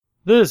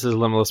This is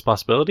Limitless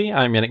Possibility.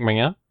 I'm Yannick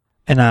Magnan.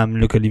 And I'm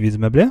Luc-Olivier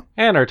Dumebler.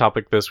 And our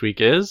topic this week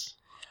is...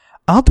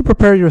 How to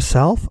prepare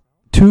yourself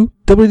to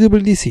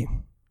WWDC.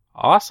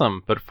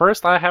 Awesome, but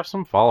first I have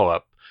some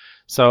follow-up.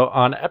 So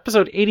on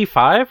episode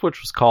 85,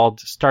 which was called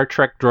Star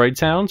Trek Droid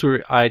Sounds,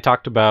 I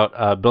talked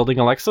about building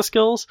Alexa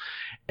skills.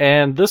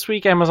 And this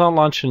week Amazon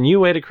launched a new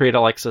way to create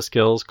Alexa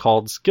skills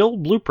called Skill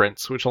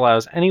Blueprints, which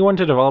allows anyone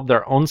to develop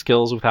their own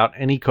skills without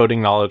any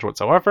coding knowledge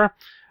whatsoever.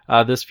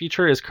 This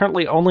feature is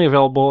currently only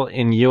available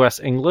in US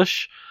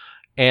English,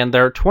 and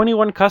there are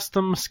 21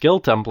 custom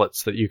skill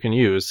templates that you can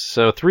use.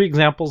 So 3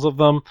 examples of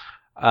them.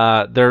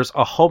 There's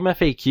a home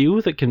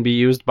FAQ that can be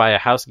used by a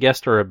house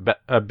guest or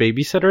a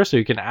babysitter, so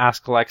you can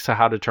ask Alexa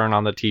how to turn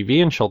on the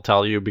TV, and she'll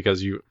tell you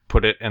because you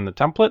put it in the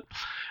template.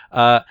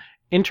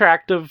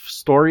 Interactive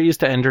stories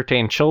to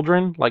entertain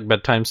children, like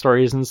bedtime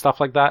stories and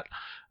stuff like that.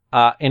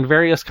 And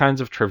various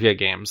kinds of trivia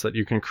games that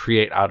you can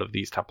create out of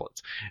these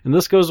templates. And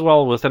this goes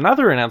well with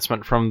another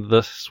announcement from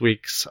this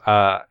week's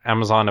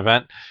Amazon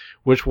event,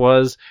 which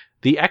was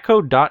the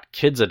Echo Dot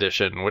Kids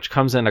Edition, which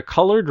comes in a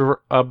colored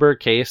rubber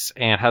case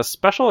and has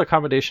special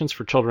accommodations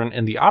for children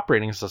in the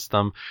operating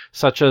system,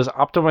 such as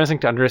optimizing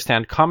to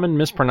understand common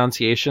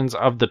mispronunciations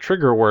of the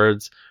trigger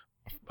words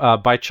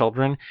by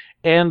children.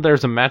 And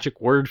there's a magic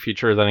word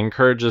feature that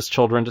encourages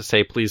children to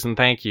say please and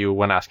thank you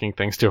when asking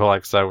things to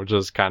Alexa, which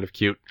is kind of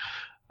cute.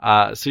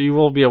 So you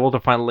will be able to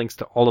find links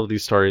to all of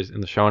these stories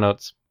in the show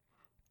notes.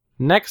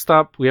 Next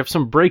up, we have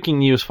some breaking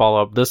news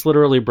follow-up. This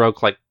literally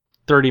broke like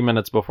 30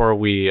 minutes before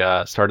we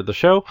started the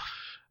show.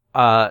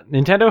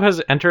 Nintendo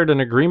has entered an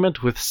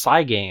agreement with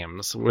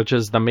Cygames, which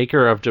is the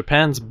maker of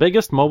Japan's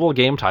biggest mobile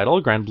game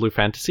title, Grand Blue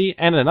Fantasy,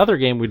 and another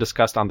game we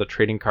discussed on the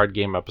trading card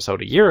game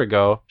episode a year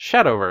ago,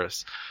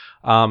 Shadowverse.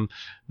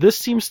 This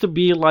seems to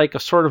be like a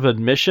sort of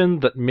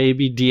admission that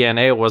maybe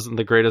DNA wasn't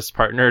the greatest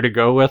partner to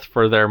go with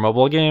for their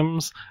mobile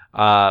games,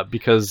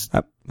 because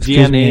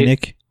DNA...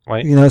 Nick.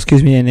 Wait.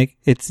 Excuse me, Nick.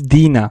 It's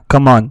Dina.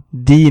 Come on,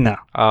 Dina.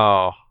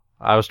 Oh,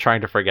 I was trying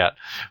to forget.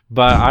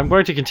 But I'm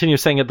going to continue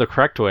saying it the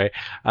correct way.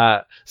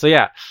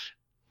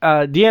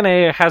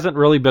 DNA hasn't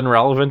really been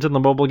relevant in the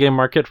mobile game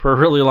market for a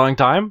really long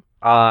time,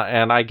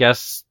 and I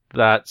guess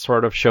that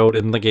sort of showed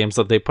in the games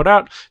that they put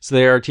out. So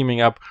they are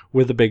teaming up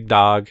with the big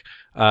dog,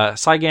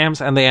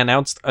 Cygames, and they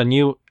announced a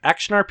new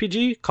action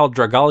RPG called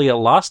Dragalia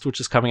Lost,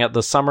 which is coming out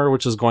this summer,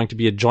 which is going to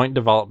be a joint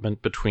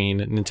development between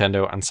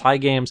Nintendo and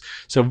Cygames.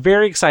 So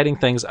very exciting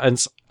things.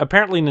 And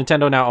apparently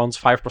Nintendo now owns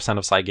 5%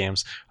 of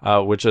Cygames,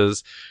 which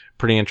is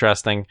pretty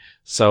interesting.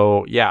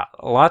 So yeah,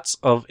 lots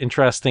of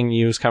interesting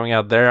news coming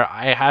out there.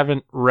 I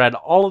haven't read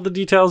all of the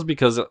details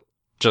because it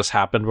just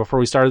happened before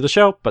we started the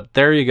show, but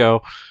there you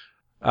go.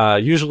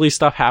 Usually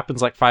stuff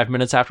happens like 5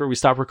 minutes after we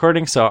stop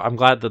recording, so I'm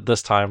glad that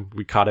this time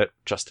we caught it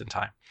just in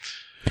time.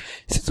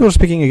 Since we're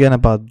speaking again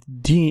about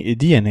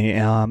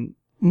DNA,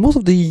 most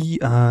of the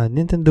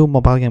Nintendo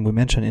mobile game we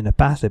mentioned in the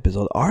past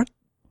episode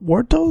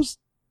were those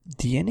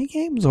DNA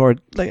games, or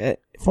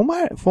like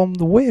from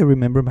the way I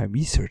remember my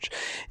research,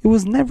 it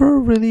was never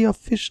really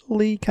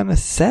officially kind of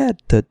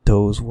said that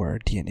those were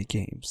DNA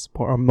games,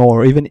 or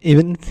more even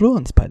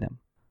influenced by them.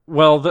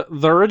 Well,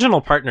 the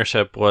original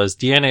partnership was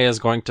DNA is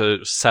going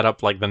to set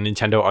up like the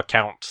Nintendo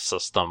account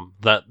system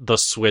that the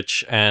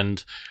Switch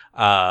and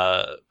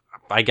I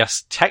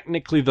guess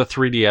technically the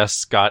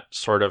 3DS got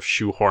sort of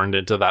shoehorned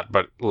into that,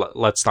 but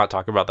let's not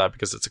talk about that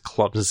because it's a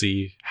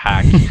clumsy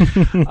hack.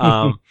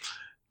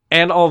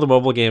 And all the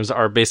mobile games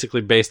are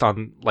basically based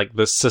on like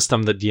the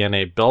system that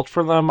DNA built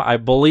for them. I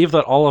believe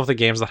that all of the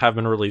games that have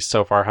been released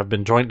so far have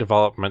been joint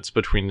developments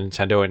between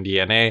Nintendo and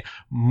DNA.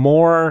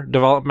 More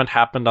development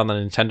happened on the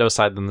Nintendo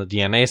side than the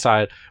DNA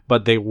side,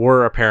 but they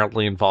were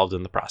apparently involved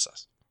in the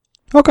process.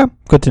 Okay,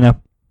 good to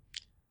know.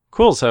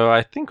 Cool, so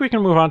I think we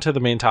can move on to the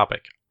main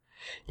topic.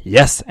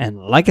 Yes, and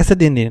like I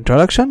said in the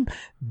introduction,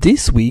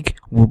 this week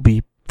we'll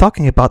be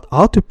talking about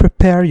how to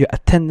prepare your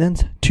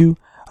attendance to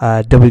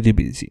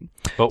WWDC.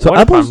 But so what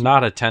if I'm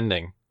not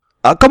attending?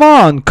 Come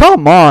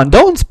on!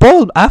 Don't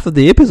spoil half of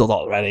the episode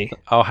already.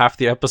 Oh, half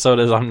the episode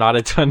is I'm not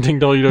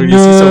attending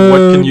WWDC, so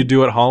what can you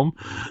do at home?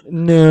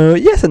 No,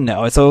 yes and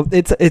no. So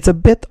it's a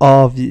bit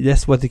of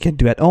yes, what you can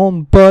do at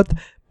home, but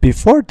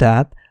before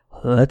that,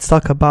 let's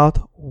talk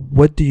about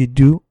what do you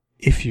do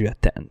if you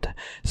attend.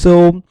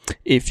 So,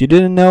 if you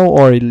didn't know,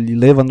 or you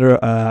live under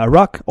a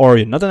rock, or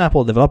you're not an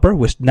Apple developer,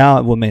 which now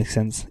it will make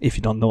sense if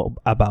you don't know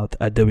about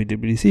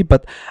WWDC,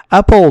 but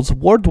Apple's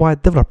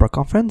Worldwide Developer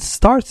Conference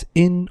starts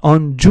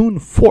on June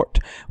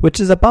 4th, which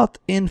is about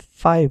in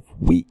 5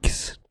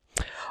 weeks.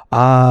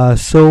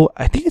 So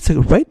I think it's a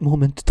great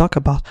moment to talk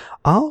about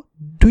how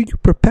do you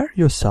prepare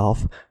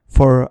yourself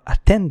for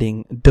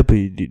attending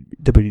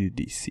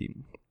WWDC.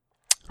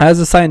 As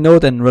a side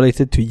note and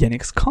related to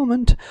Yannick's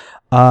comment,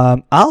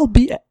 I'll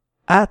be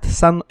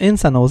in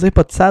San Jose,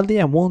 but sadly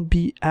I won't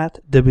be at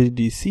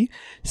WWDC.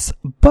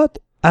 But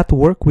at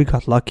work we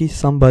got lucky;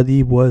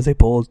 somebody was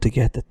able to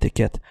get a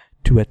ticket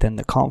to attend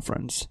the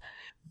conference.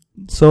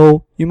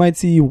 So you might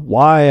see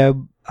why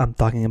I'm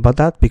talking about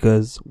that,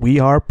 because we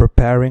are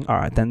preparing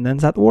our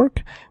attendance at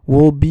work.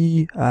 Will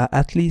be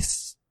at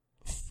least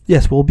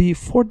will be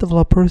for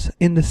developers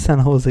in the San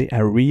Jose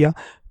area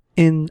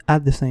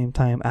at the same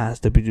time as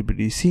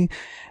WWDC.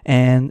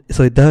 And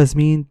so it does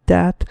mean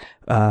that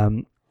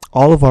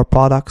all of our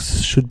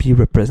products should be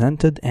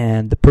represented,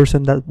 and the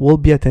person that will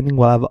be attending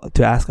will have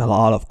to ask a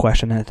lot of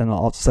questions and attend a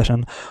lot of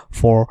sessions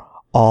for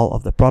all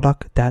of the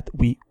product that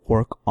we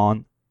work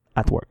on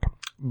at work.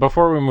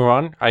 Before we move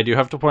on, I do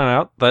have to point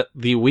out that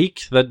the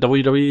week that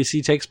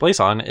WWDC takes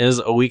place on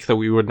is a week that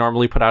we would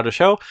normally put out a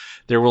show.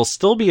 There will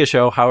still be a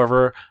show,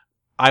 however,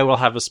 I will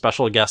have a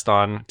special guest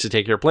on to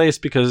take your place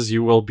because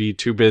you will be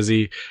too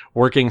busy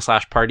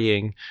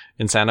working/partying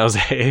in San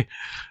Jose.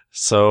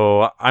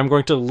 So I'm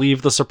going to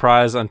leave the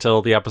surprise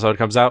until the episode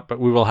comes out, but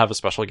we will have a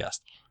special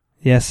guest.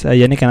 Yes,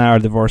 Yannick and I are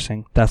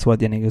divorcing. That's what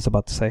Yannick was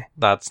about to say.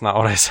 That's not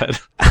what I said.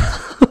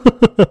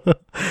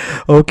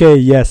 Okay,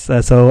 yes.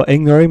 So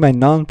ignoring my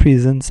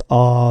non-presence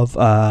of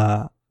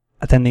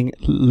attending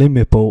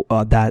Limipo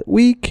that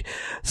week,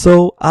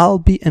 so I'll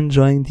be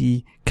enjoying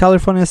the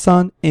California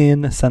sun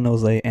in San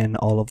Jose and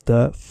all of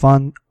the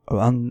fun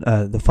around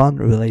the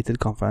fun-related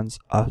conference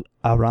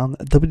around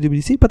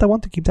WWDC, but I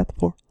want to keep that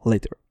for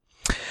later.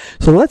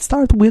 So let's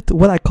start with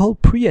what I call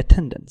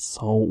pre-attendance.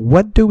 So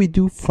what do we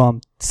do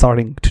from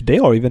starting today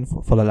or even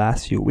for the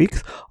last few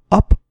weeks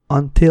up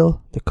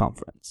until the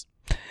conference?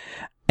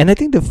 And I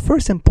think the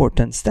first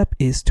important step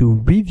is to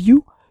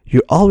review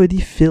your already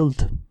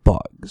filled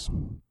bugs.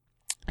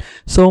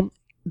 So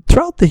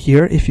throughout the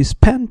year, if you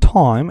spend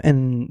time,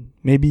 and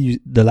maybe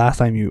the last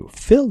time you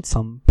filled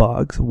some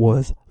bugs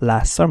was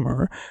last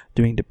summer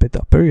during the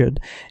beta period,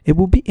 it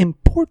will be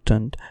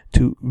important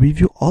to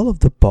review all of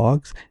the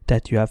bugs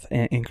that you have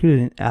included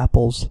in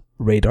Apple's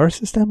radar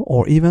system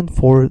or even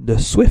for the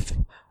Swift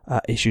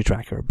issue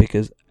tracker,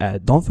 because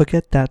don't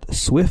forget that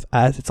Swift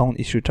has its own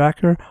issue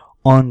tracker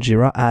on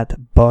Jira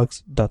at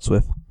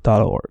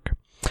bugs.swift.org.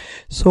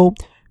 So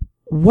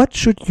what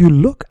should you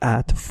look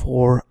at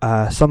for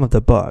some of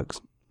the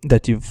bugs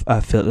that you've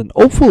filled in?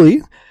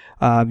 Hopefully,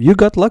 you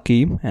got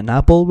lucky and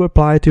Apple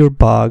replied to your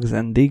bugs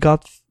and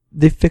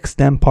they fixed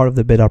them part of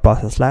the beta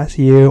process last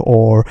year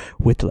or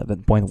with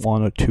 11.1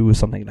 or 2,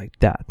 something like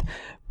that.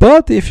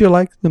 But if you're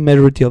like the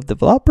majority of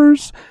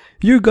developers,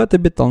 you got a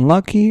bit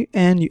unlucky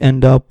and you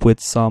end up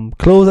with some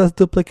close as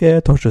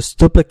duplicate or just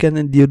duplicate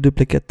and your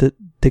duplicate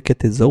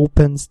ticket is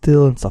open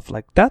still and stuff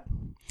like that.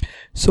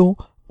 So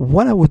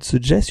what I would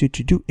suggest you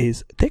to do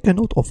is take a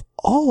note of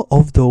all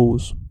of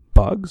those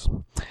bugs.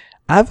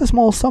 I have a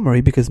small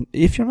summary because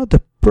if you're not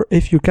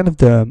if you're kind of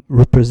the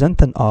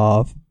representative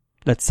of,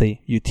 let's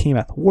say, your team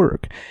at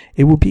work,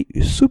 it will be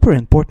super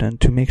important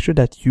to make sure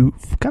that you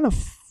kind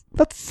of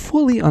not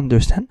fully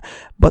understand,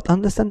 but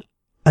understand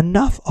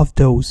enough of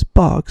those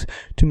bugs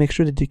to make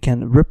sure that you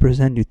can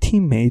represent your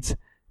teammates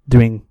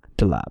during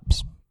the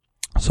labs.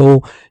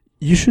 So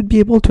you should be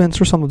able to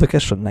answer some of the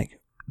questions like,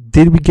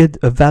 did we get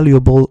a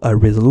valuable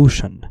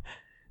resolution?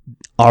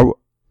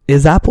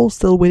 Is Apple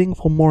still waiting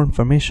for more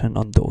information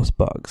on those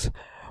bugs?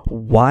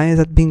 Why is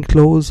it being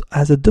closed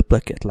as a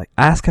duplicate? Like,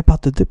 ask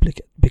about the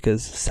duplicate,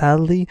 because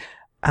sadly,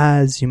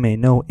 as you may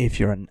know, if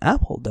you're an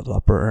Apple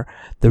developer,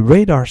 the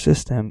radar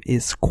system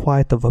is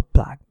quite of a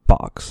black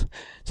box.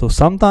 So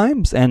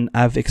sometimes, and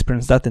I've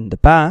experienced that in the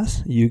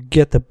past, you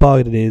get a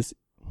bug that is,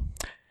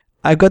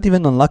 I got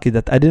even unlucky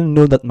that I didn't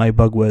know that my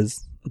bug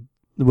was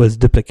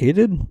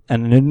duplicated,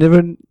 and I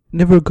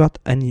never got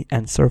any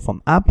answer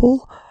from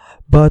Apple.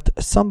 But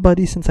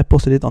somebody, since I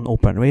posted it on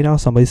OpenRadar,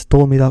 somebody's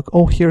told me like,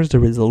 oh, here's the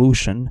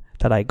resolution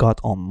that I got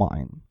on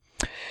mine.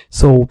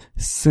 So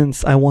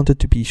since I wanted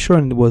to be sure,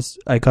 and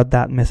I got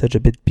that message a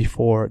bit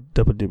before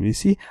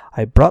WWDC,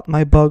 I brought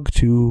my bug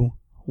to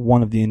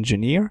one of the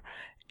engineer,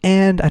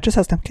 and I just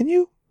asked them, can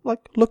you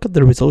look at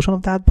the resolution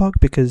of that bug,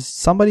 because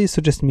somebody is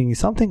suggesting me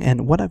something,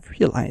 and what I've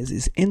realized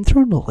is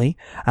internally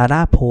at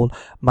Apple,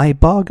 my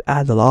bug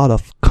had a lot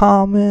of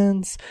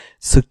comments,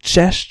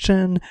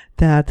 suggestion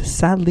that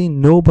sadly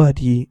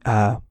nobody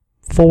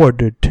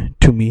forwarded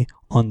to me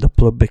on the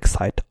public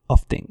side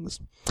of things.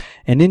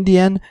 And in the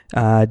end,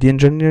 the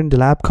engineer in the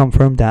lab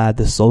confirmed that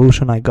the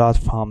solution I got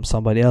from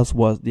somebody else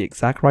was the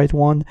exact right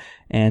one,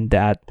 and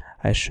that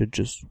I should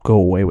just go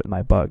away with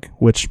my bug,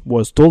 which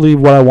was totally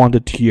what I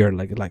wanted to hear.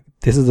 Like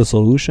this is the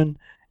solution,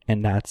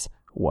 and that's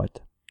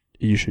what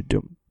you should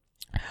do.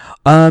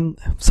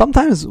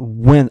 Sometimes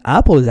when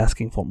Apple is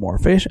asking for more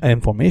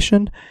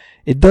information,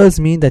 it does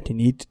mean that you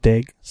need to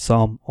take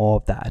some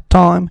of that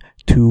time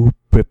to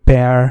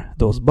prepare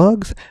those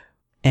bugs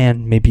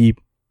and maybe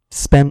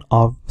spend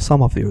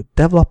some of your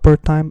developer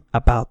time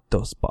about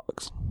those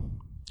bugs.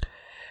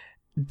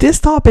 This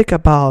topic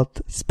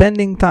about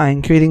spending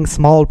time creating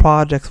small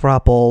projects for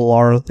Apple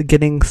or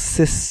getting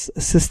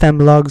system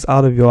logs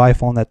out of your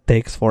iPhone that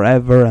takes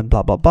forever and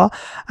blah blah blah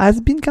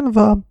has been kind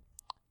of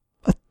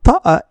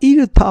a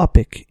heated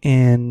topic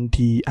in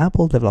the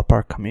Apple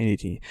developer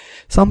community.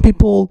 Some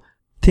people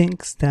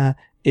think that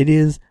it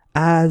is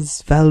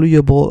as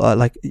valuable,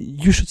 like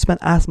you should spend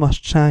as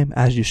much time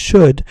as you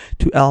should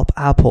to help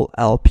Apple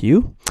help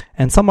you,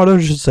 and some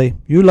others should say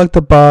you like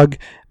the bug,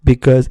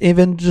 because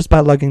even just by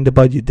logging the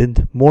bug, you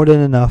did more than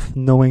enough,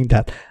 knowing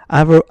that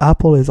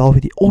Apple is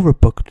already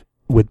overbooked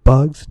with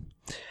bugs,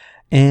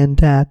 and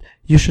that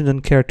you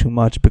shouldn't care too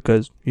much,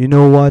 because you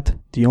know what?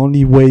 The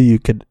only way you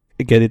could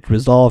get it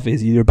resolved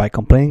is either by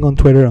complaining on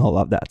Twitter and all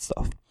of that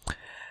stuff.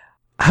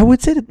 I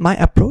would say that my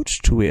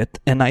approach to it,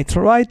 and I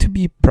try to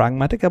be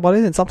pragmatic about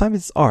it, and sometimes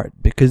it's hard,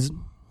 because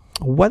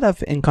what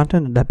I've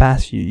encountered in the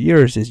past few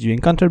years is you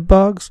encounter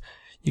bugs,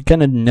 you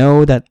kind of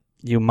know that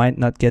you might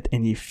not get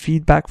any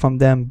feedback from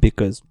them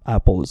because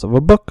Apple is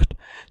overbooked,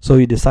 so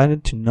you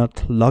decided to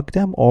not log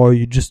them, or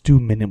you just do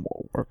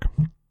minimal work.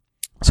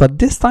 So at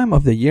this time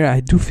of the year, I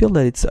do feel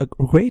that it's a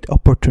great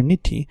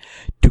opportunity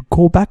to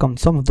go back on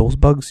some of those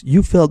bugs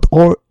you filled,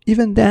 or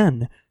even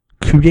then,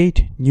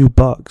 create new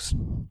bugs.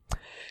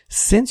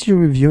 Since you're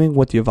reviewing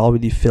what you've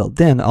already filled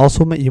in,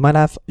 also you might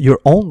have your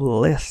own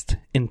list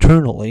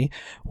internally,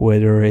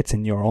 whether it's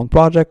in your own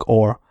project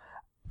or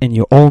in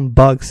your own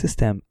bug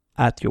system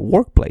at your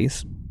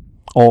workplace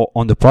or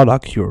on the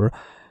product you're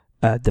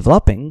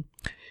developing.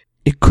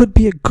 It should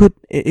be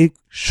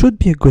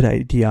a good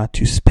idea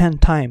to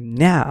spend time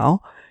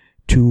now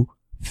to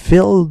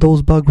fill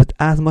those bugs with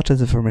as much as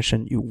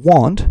information you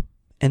want.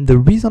 And the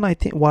reason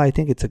why I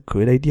think it's a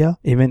good idea,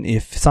 even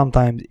if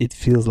sometimes it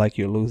feels like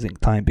you're losing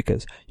time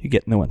because you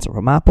get no answer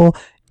from Apple,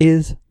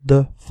 is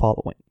the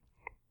following.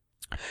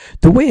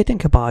 The way I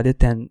think about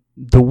it, and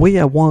the way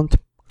I want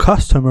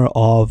customer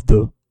of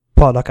the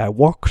product I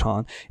worked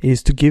on,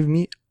 is to give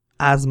me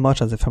as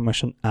much as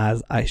information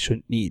as I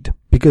should need.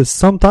 Because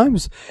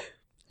sometimes,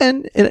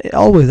 and it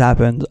always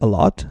happens a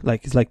lot,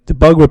 like it's like the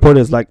bug report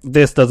is like,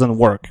 this doesn't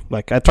work.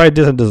 Like I tried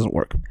this and it doesn't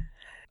work.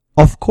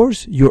 Of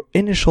course, your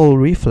initial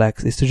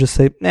reflex is to just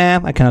say,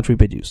 I cannot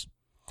reproduce.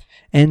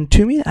 And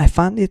to me, I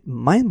find it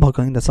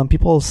mind-boggling that some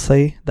people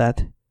say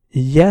that,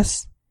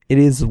 yes, it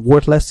is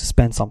worthless to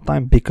spend some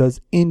time,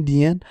 because in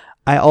the end,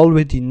 I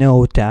already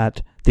know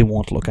that they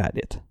won't look at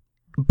it.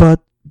 But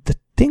the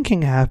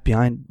thinking I have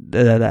behind,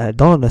 that I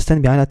don't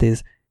understand behind that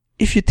is,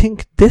 if you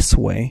think this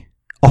way,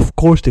 of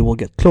course they will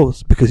get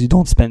close, because you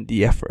don't spend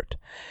the effort.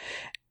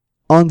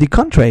 On the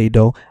contrary,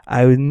 though,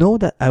 I would know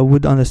that I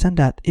would understand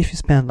that if you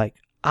spend like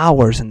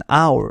hours and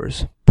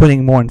hours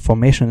putting more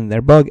information in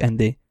their bug and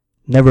they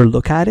never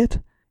look at it,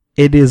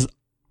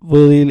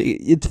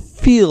 it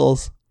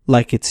feels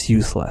like it's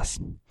useless.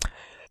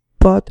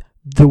 But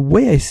the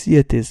way I see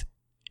it is,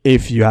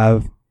 if you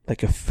have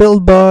like a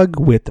filled bug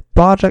with the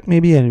project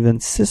maybe, and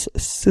even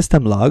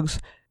system logs,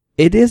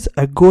 it is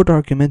a good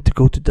argument to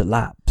go to the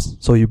labs.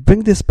 So you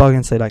bring this bug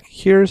and say like,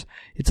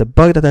 it's a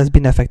bug that has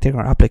been affecting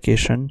our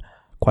application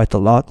quite a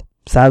lot.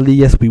 Sadly,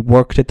 yes, we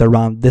worked it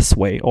around this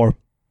way. Or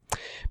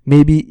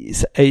maybe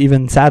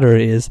even sadder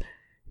is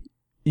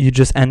you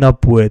just end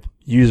up with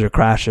user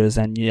crashes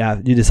and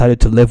you decided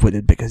to live with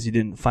it because you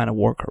didn't find a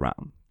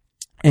workaround.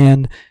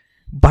 And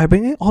by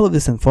bringing all of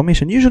this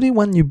information, usually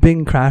when you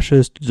bring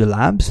crashes to the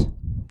labs,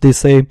 they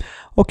say,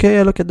 okay,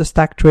 I look at the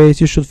stack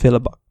trace, you should fill a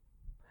bug.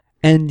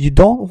 And you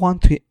don't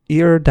want to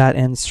hear that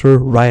answer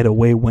right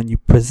away when you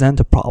present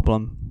a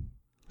problem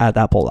at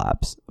Apple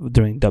Labs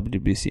during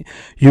WWDC.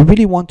 You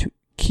really want to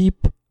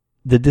keep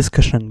the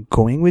discussion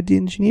going with the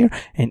engineer,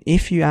 and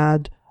if you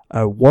add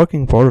a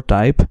working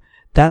prototype,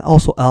 that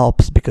also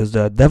helps, because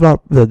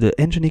the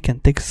engineer can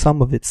take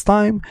some of its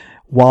time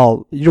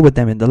while you're with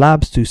them in the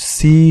labs to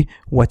see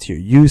what's your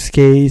use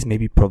case,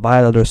 maybe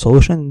provide other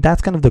solution.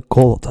 That's kind of the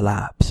goal of the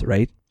labs,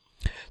 right?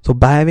 So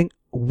by having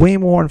way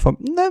more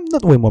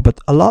not way more, but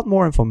a lot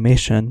more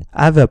information,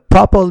 have a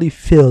properly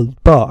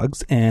filled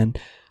bugs, and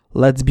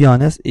let's be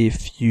honest,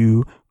 if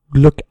you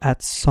look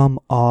at some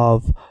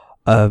of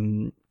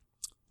the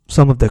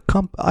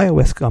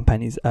iOS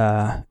companies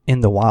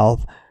in the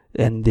wild,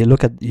 and you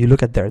look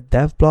at their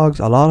dev blogs,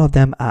 a lot of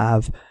them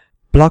have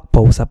blog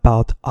posts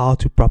about how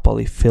to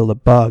properly fill a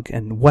bug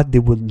and what they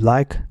would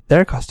like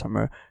their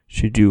customer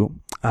should do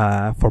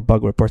for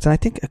bug reports. And I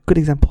think a good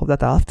example of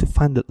that, I'll have to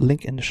find the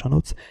link in the show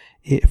notes.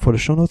 For the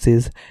show notes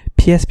is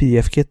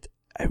PSPDFKit.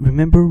 I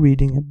remember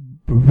reading a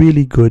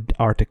really good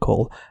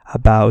article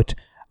about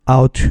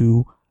how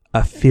to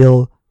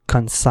fill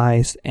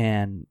concise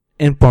and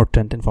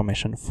important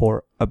information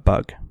for a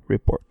bug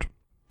report.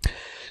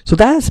 So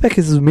that aspect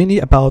is mainly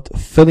about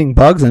filling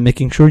bugs and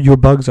making sure your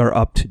bugs are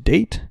up to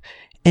date.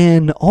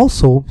 And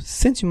also,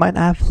 since you might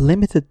have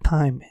limited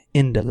time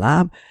in the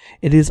lab,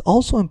 it is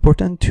also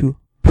important to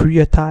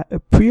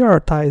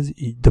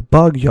prioritize the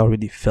bug you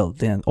already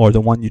filled in, or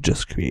the one you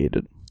just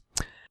created.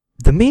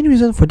 The main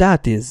reason for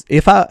that is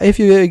if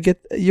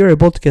you're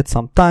able to get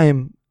some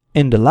time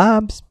in the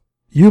labs,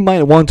 you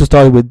might want to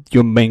start with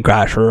your main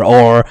crasher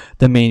or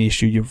the main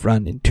issue you've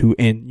run into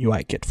in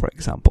UIKit, for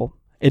example.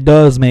 It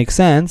does make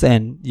sense,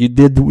 and you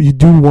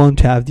do want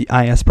to have the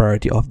highest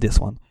priority of this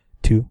one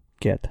to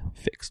get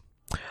fixed.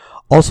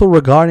 Also,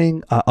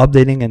 regarding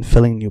updating and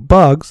filling new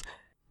bugs,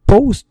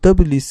 post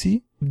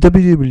WWDC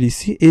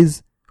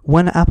is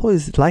when Apple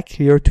is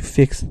likelier to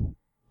fix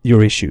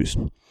your issues.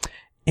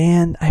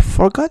 And I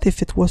forgot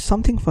if it was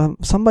something from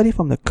somebody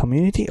from the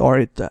community, or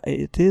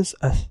it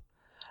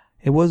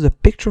It was a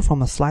picture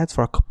from a slide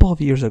for a couple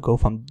of years ago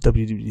from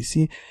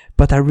WWDC,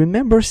 but I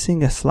remember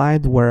seeing a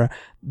slide where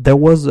there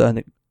was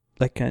an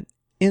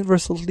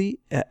inversely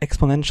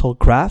exponential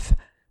graph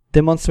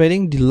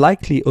demonstrating the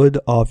likelihood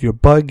of your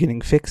bug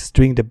getting fixed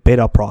during the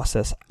beta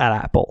process at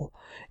Apple.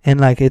 And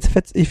like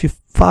if you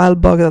file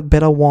bug at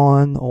beta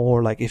 1,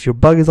 or like if your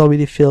bug is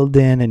already filled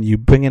in and you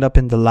bring it up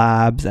in the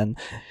labs, and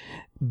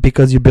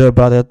because you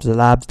brought it up to the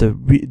labs,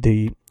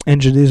 the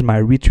engineers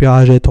might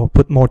retriage it or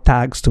put more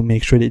tags to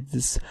make sure that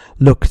it's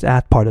looked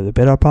at part of the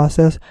beta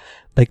process.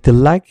 Like the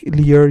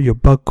likelier your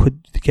bug could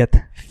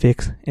get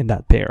fixed in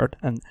that period.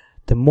 And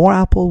the more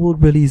Apple will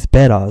release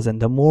betas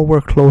and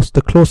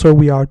the closer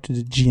we are to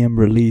the GM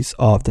release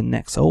of the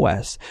next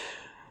OS,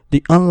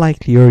 the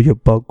unlikelier your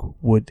bug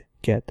would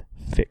get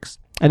fixed.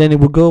 And then it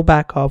will go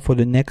back up for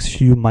the next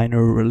few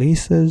minor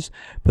releases,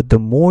 but the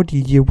more the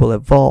year will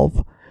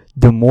evolve,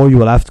 the more you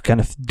will have to kind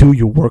of do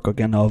your work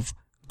again of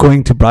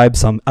going to bribe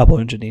some Apple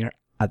engineer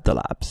at the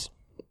labs.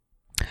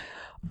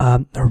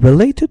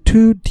 Related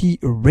to the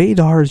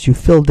radars you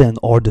filled in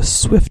or the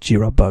Swift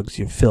Jira bugs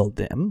you filled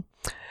in,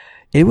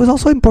 it was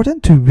also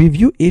important to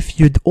review if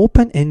you'd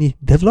open any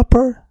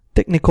developer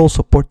technical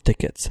support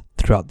tickets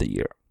throughout the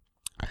year.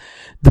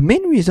 The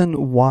main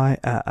reason why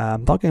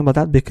I'm talking about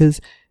that,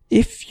 because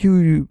if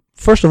your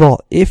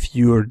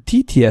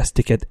DTS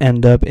ticket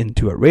end up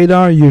into a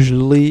radar,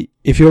 usually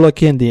if you're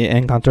lucky and they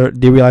encounter,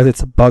 they realize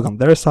it's a bug on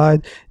their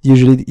side,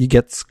 usually you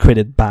get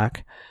credited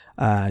back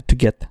to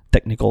get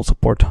technical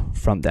support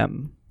from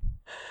them.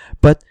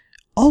 But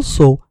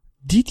also,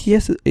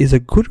 DTS is a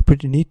good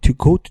opportunity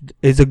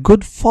is a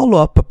good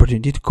follow-up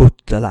opportunity to go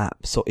to the lab.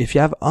 So if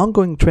you have an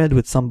ongoing thread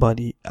with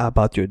somebody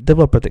about your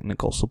developer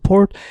technical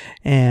support,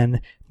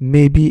 and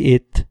maybe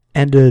it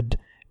ended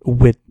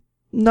with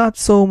not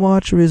so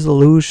much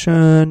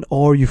resolution,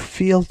 or you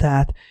feel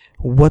that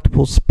what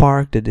will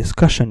spark the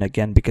discussion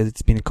again because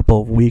it's been a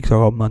couple of weeks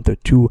or a month or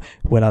two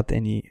without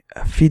any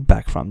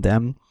feedback from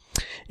them,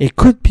 it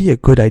could be a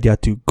good idea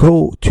to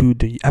go to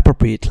the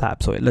appropriate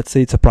lab. So let's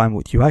say it's a problem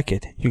with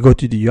UIKit. You go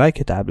to the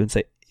UIKit lab and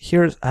say,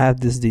 I have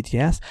this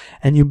DTS,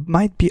 and you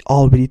might be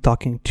already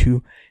talking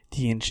to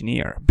the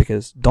engineer,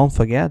 because don't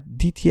forget,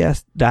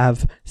 DTS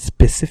have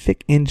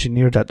specific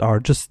engineers that are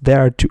just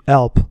there to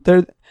help.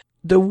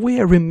 The way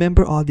I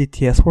remember all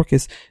DTS work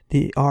is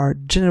they are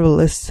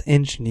generalist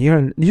engineer,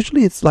 and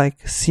usually it's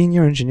like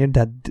senior engineer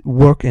that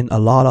work in a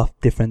lot of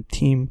different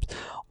teams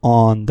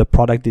on the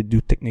product. They do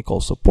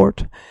technical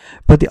support,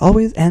 but they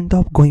always end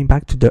up going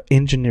back to the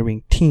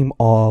engineering team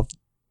of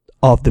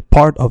the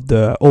part of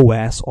the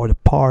OS or the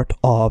part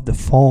of the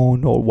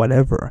phone or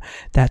whatever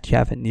that you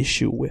have an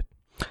issue with.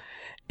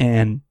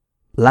 And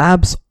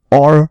labs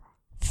are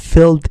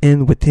filled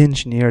in with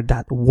engineers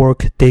that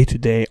work day to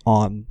day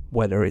on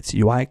whether it's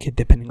UIKit,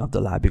 depending on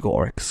the lab you go,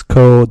 or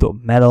Xcode or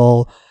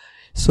Metal.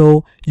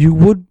 So you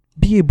would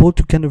be able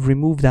to kind of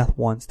remove that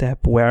one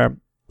step where,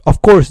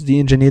 of course, the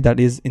engineer that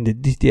is in the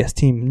DTS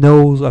team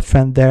knows a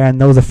friend there and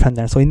knows a friend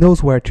there, so he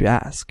knows where to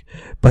ask.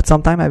 But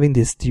sometimes having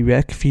this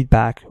direct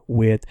feedback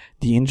with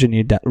the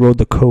engineer that wrote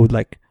the code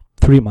like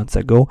 3 months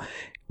ago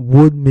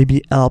would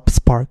maybe help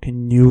spark a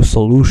new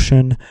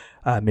solution,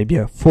 maybe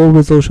a full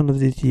resolution of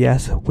the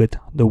DTS with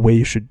the way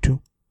you should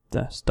do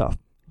the stuff.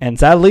 And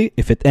sadly,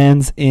 if it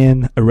ends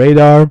in a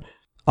radar,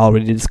 I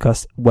already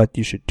discussed what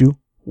you should do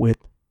with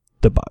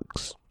the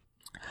bugs.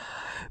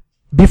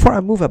 Before I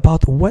move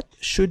about what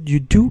should you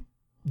do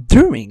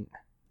during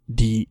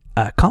the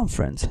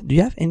conference, do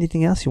you have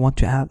anything else you want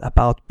to add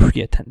about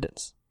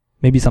pre-attendance?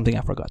 Maybe something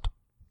I forgot.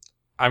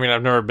 I mean,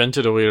 I've never been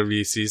to the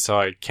WWDC, so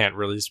I can't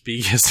really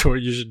speak as to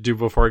what you should do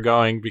before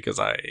going, because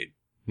I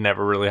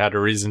never really had a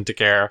reason to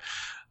care.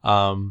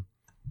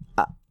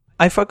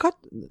 I forgot.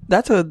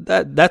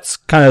 That's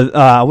kind of.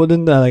 I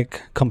wouldn't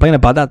complain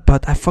about that,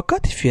 but I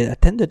forgot if you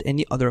attended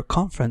any other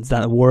conference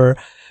that were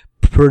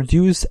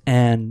produced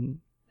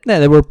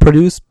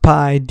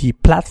by the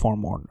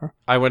platform owner.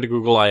 I went to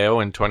Google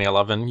I/O in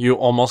 2011. You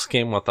almost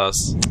came with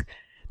us.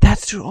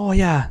 That's true. Oh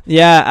yeah,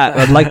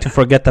 I'd like to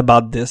forget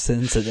about this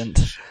incident.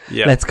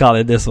 Yeah. Let's call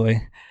it this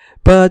way.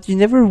 But you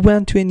never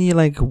went to any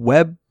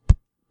web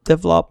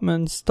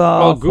development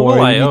stuff. Well,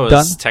 Google I/O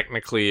is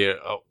technically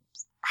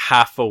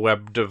half a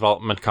web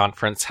development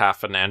conference,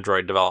 half an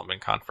Android development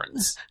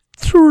conference.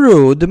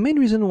 True. The main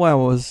reason why I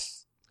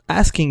was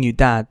asking you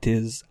that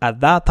is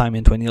at that time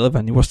in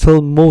 2011, you were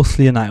still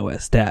mostly an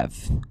iOS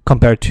dev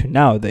compared to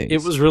nowadays.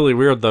 It was really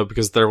weird though,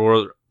 because there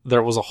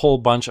was a whole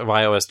bunch of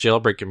iOS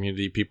jailbreak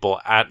community people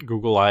at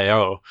Google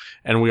I/O,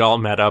 and we all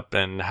met up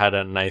and had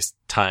a nice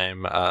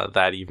time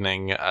that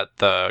evening at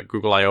the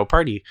Google I/O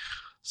party.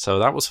 So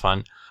that was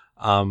fun.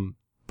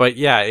 But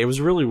yeah, it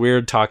was really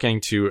weird talking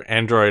to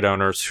Android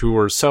owners who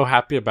were so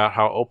happy about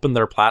how open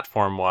their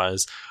platform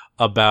was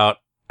about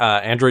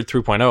Android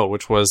 3.0,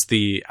 which was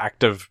the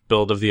active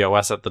build of the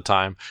OS at the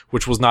time,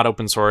 which was not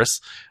open source.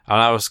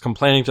 And I was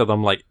complaining to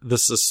them, like,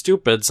 this is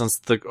stupid since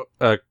the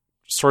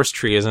source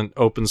tree isn't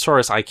open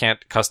source. I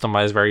can't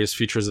customize various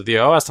features of the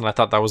OS, and I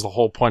thought that was the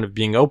whole point of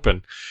being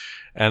open.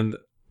 And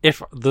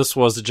if this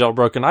was a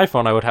jailbroken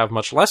iPhone, I would have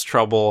much less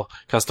trouble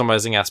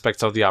customizing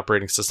aspects of the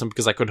operating system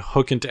because I could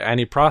hook into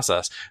any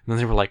process. And then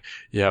they were like,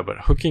 yeah,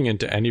 but hooking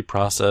into any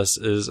process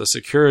is a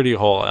security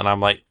hole. And I'm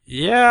like,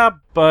 yeah,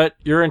 but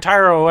your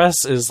entire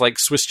OS is like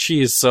Swiss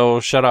cheese, so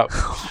shut up.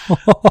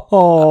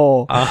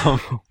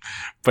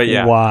 But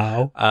yeah.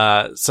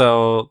 Wow.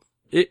 So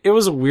it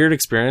was a weird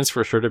experience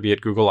for sure to be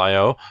at Google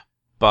I/O,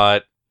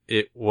 but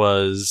it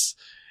was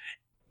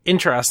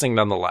interesting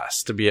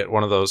nonetheless to be at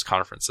one of those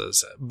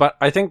conferences. But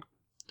I think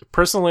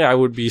personally I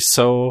would be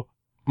so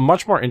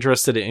much more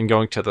interested in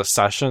going to the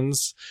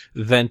sessions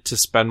than to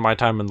spend my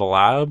time in the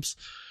labs,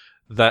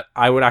 that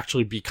I would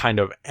actually be kind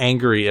of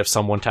angry if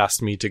someone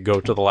tasked me to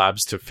go to the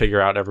labs to figure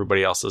out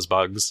everybody else's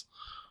bugs.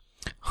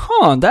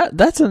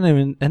 That's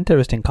an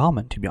interesting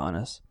comment, to be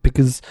honest,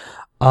 because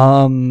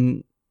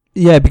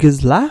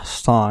because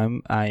last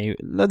time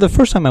the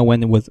first time I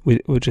went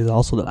which is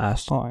also the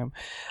last time,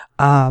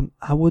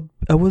 I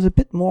was a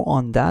bit more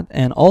on that,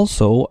 and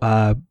also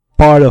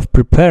part of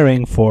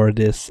preparing for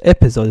this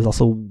episode is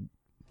also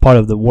part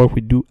of the work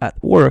we do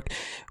at work,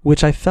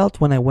 which I felt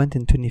when I went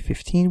in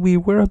 2015 we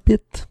were a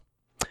bit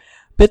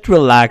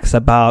relaxed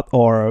about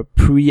our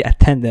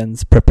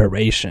pre-attendance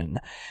preparation.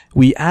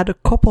 We had a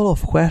couple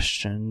of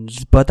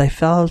questions, but I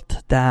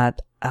felt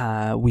that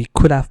we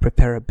could have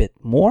prepared a bit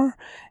more,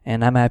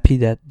 and I'm happy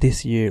that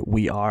this year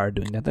we are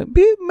doing that.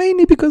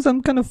 Mainly because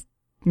I'm kind of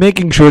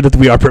making sure that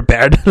we are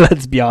prepared,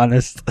 let's be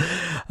honest.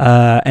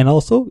 And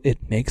also,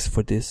 it makes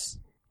for this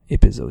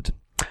episode.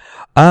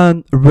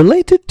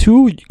 Related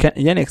to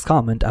Yannick's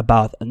comment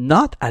about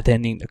not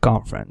attending the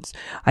conference,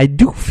 I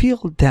do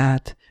feel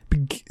that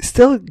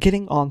still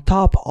getting on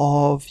top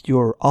of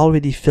your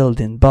already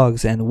filled in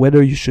bugs and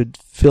whether you should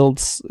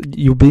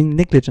you're being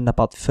negligent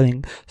about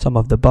filling some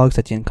of the bugs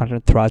that you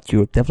encountered throughout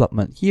your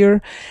development year,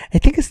 I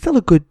think it's still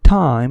a good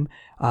time,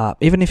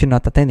 even if you're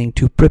not attending,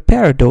 to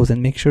prepare those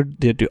and make sure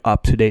that you're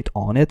up to date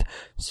on it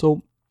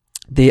so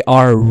they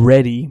are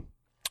ready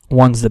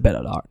once the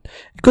beta are.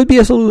 It could be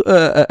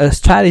a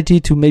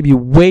strategy to maybe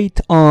wait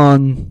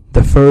on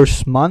the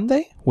first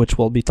Monday, which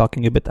we'll be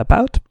talking a bit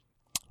about,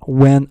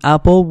 when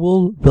Apple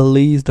will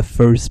release the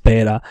first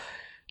beta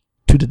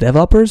to the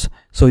developers,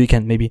 so you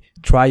can maybe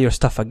try your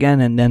stuff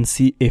again and then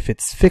see if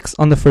it's fixed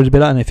on the first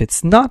beta, and if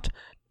it's not,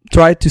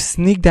 try to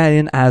sneak that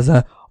in as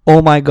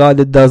oh my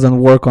god, it doesn't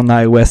work on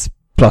iOS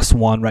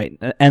 +1, right?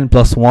 N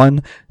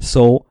 +1.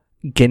 So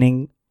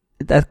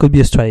that could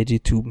be a strategy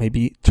to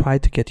maybe try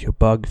to get your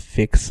bug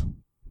fix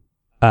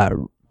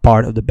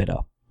part of the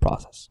beta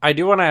process. I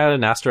do want to add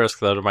an asterisk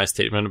though to my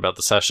statement about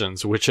the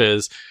sessions, which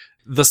is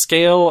the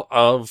scale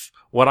of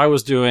what I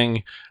was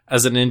doing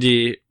as an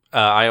indie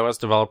iOS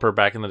developer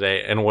back in the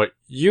day and what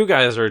you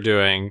guys are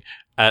doing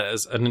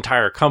as an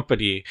entire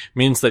company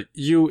means that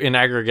you in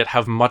aggregate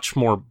have much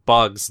more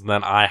bugs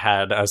than I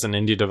had as an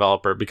indie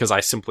developer because I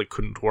simply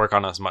couldn't work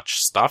on as much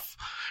stuff,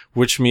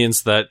 which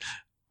means that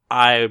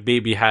I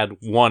maybe had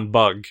one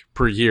bug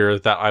per year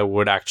that I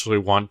would actually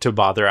want to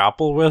bother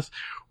Apple with.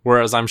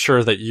 Whereas I'm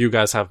sure that you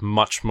guys have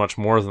much, much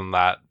more than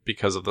that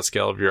because of the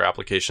scale of your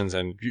applications,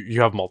 and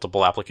you have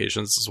multiple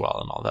applications as well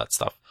and all that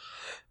stuff.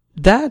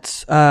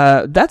 That's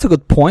a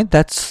good point.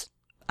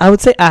 I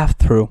would say half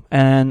through.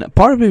 And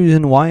part of the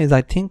reason why is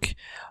I think,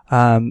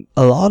 a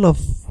lot of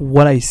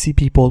what I see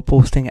people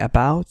posting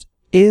about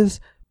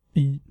is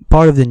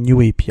part of the new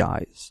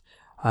APIs.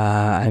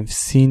 I've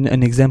seen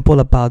an example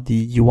about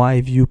the UI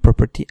view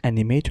property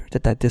animator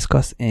that I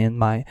discussed in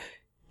my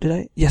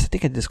Yes, I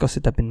think I discussed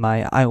it up in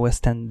my iOS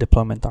 10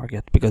 deployment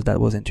target because that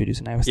was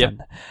introduced in iOS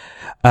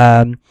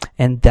 10.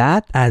 And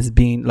that has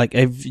been,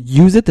 I've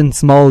used it in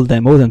small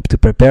demos and to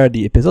prepare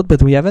the episode,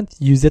 but we haven't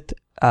used it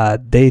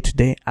day to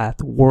day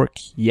at work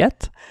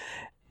yet.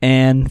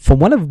 And from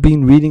what I've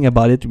been reading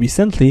about it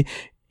recently,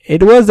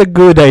 it was a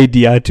good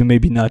idea to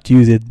maybe not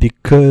use it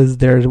because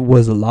there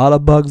was a lot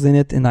of bugs in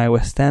it in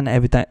iOS 10.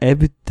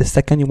 The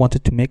second you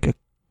wanted to make a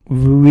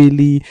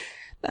really,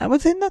 I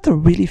would say not a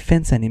really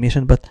fancy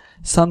animation, but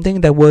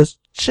something that was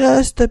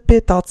just a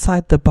bit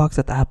outside the box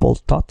that Apple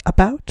thought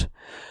about.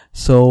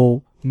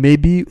 So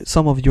maybe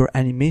some of your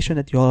animation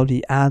that you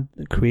already had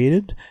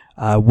created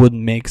would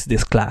make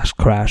this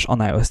crash on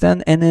iOS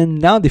 10. And then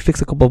now they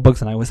fixed a couple of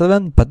bugs on iOS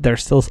 11, but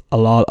there's still a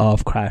lot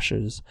of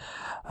crashes.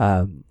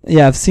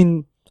 I've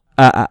seen,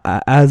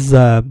 as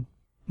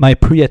my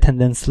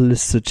pre-attendance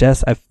list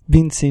suggests, I've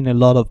been seeing a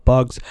lot of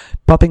bugs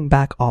popping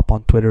back up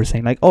on Twitter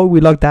saying we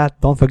logged that,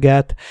 don't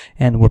forget,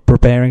 and we're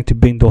preparing to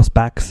bring those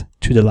back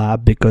to the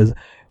lab because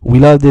we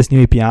love this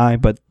new API,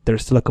 but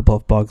there's still a couple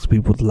of bugs we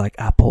would like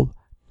Apple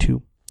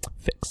to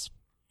fix.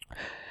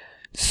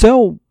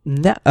 So,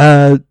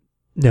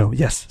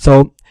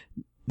 So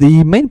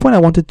the main point I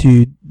wanted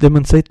to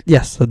demonstrate,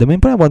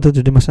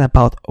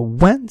 about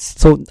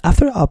so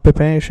after our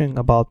preparation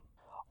about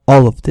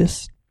all of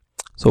this,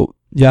 so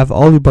you have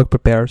all your bug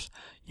prepares,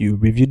 you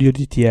reviewed your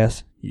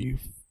DTS, you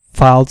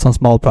filed some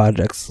small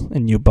projects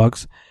and new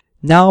bugs.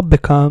 Now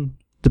become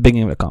the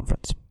beginning of the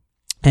conference.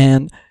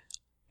 And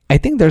I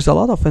think there's a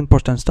lot of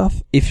important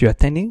stuff if you're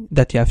attending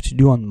that you have to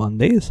do on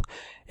Mondays.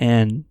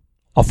 And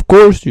Of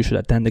course, you should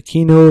attend the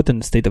keynote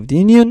and the State of the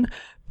Union,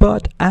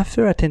 but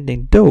after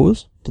attending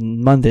those, the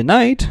Monday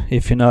night,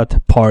 if you're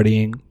not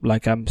partying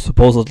like I'm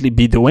supposedly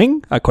be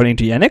doing, according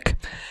to Yannick,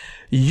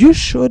 you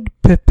should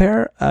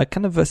prepare a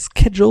kind of a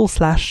schedule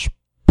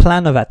 /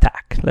 plan of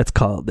attack. Let's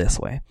call it this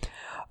way.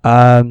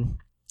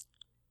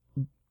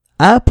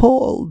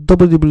 Apple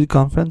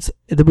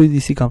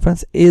WWDC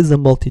conference is a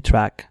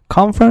multi-track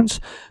conference,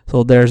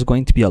 so there's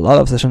going to be a lot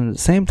of sessions at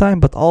the same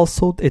time, but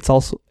also it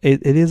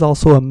is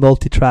also a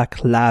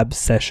multi-track lab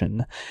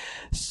session.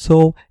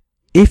 So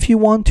if you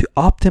want to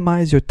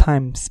optimize your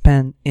time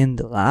spent in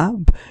the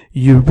lab,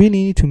 you really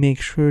need to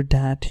make sure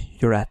that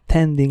you're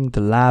attending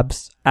the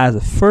labs as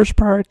a first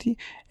priority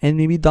and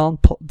maybe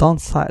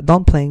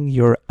downplaying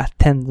your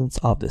attendance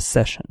of the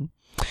session.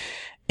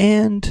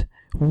 And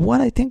what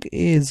I think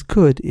is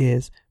good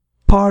is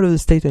part of the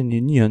State of the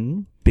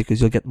Union,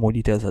 because you'll get more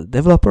details as a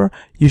developer,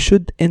 you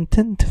should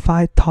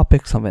identify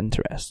topics of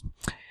interest.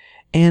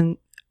 And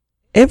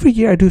every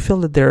year I do feel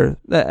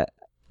that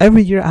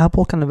every year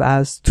Apple kind of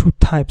has two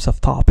types of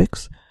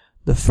topics.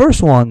 The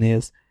first one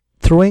is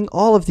throwing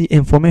all of the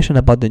information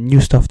about the new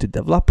stuff to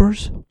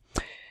developers.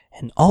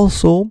 And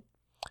also,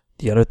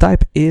 the other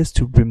type is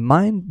to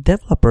remind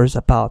developers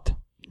about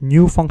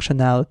new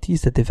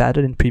functionalities that they've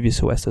added in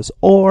previous OSs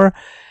or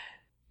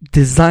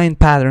design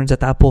patterns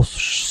that Apple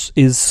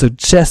is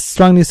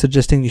strongly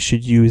suggesting you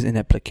should use in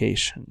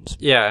applications.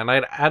 Yeah, and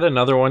I'd add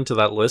another one to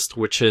that list,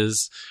 which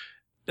is,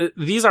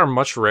 these are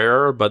much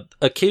rarer, but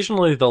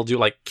occasionally they'll do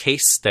like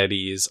case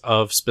studies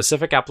of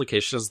specific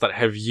applications that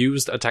have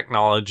used a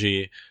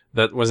technology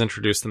that was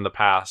introduced in the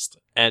past,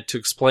 and to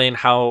explain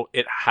how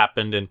it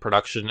happened in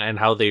production and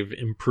how they've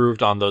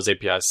improved on those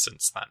APIs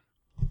since then.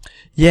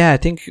 Yeah, I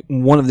think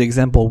one of the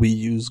examples we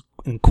use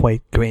in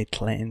quite great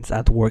lengths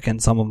at work,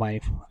 and some of my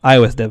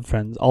iOS dev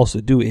friends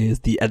also do, is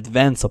the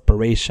Advanced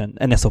Operation,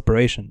 NS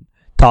Operation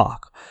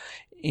talk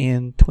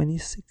in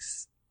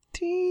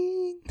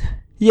 2016.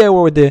 Yeah,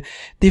 where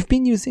they've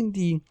been using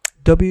the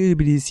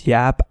WWDC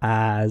app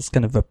as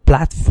kind of a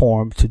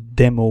platform to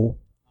demo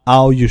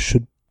how you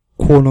should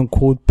quote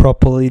unquote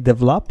properly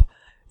develop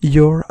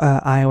your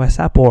iOS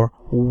app, or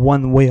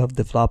one way of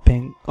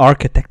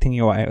architecting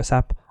your iOS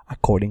app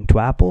according to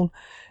Apple.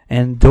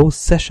 And those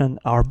sessions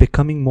are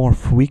becoming more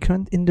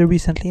frequent in the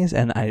recent years,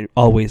 and I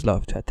always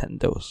love to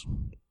attend those.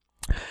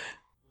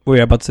 Were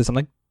you about to say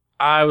something?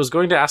 I was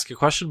going to ask a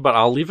question, but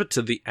I'll leave it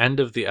to the end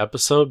of the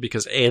episode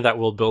because A, that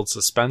will build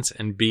suspense,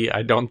 and B,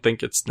 I don't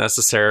think it's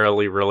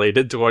necessarily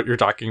related to what you're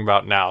talking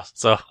about now.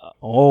 So,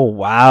 oh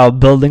wow,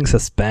 building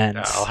suspense.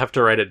 Yeah, I'll have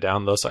to write it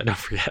down though so I don't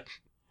forget.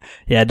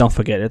 Yeah, don't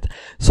forget it.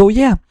 So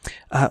yeah,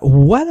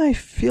 what I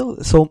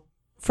feel, so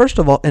first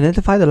of all,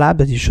 identify the lab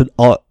that you should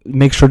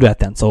make sure to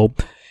attend. So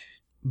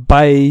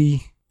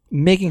by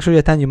making sure you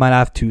attend, you might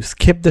have to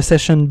skip the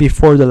session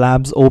before the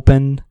labs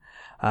open.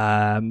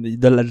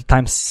 The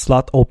time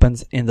slot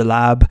opens in the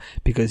lab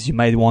because you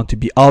might want to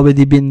be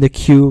already be in the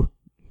queue,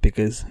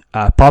 because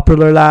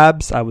popular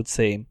labs, I would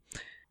say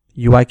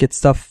UIKit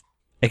stuff,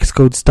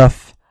 Xcode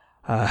stuff.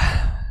 Yes,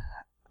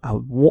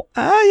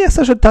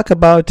 I should talk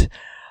about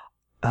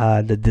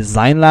the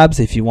design labs.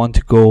 If you want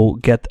to go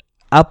get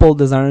Apple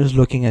designers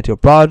looking at your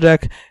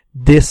project,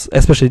 this,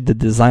 especially the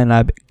design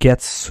lab,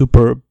 gets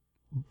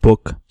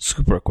overbooked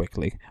super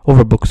quickly.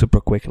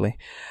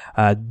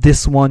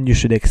 This one you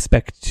should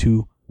expect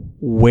to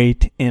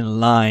wait in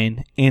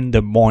line in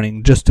the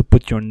morning just to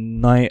put your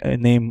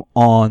name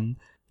on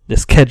the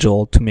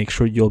schedule to make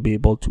sure you'll be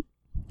able to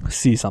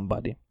see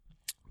somebody.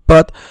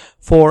 But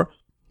for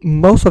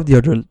most of the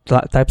other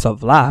types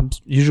of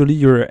labs,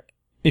 usually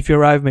if you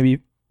arrive maybe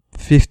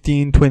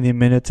 15-20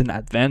 minutes in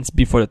advance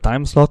before the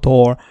time slot,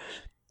 or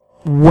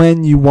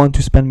when you want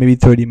to spend maybe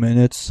 30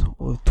 minutes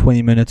or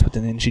 20 minutes with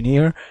an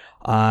engineer,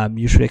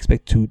 you should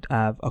expect to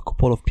have a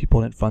couple of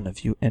people in front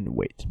of you and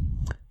wait.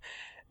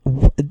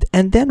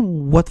 And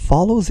then what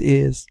follows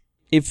is,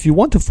 if you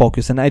want to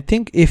focus, and I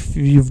think if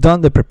you've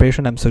done the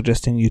preparation I'm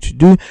suggesting you to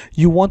do,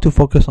 you want to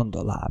focus on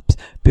the labs.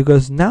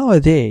 Because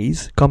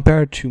nowadays,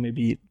 compared to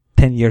maybe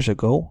 10 years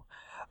ago,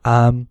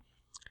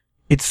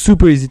 it's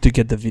super easy to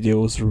get the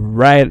videos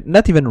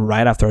not even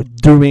right after,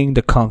 during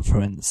the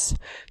conference.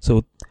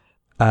 So,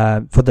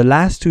 for the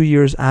last 2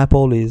 years,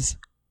 Apple is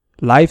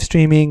live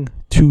streaming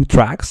 2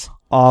 tracks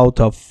out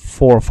of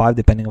 4 or 5,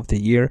 depending on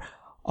the year,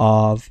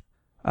 of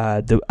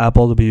the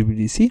Apple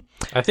WWDC.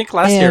 I think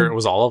last year it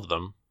was all of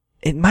them.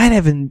 It might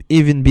have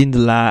even been the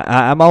last.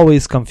 I'm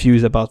always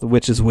confused about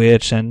which is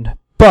which,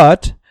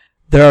 but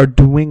they are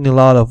doing a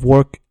lot of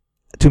work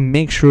to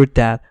make sure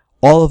that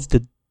all of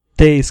the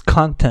day's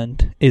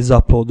content is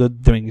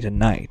uploaded during the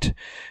night.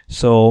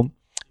 So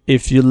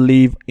if you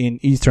live in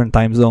Eastern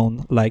time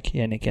zone like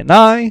Yannick and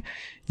I,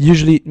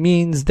 usually it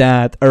means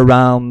that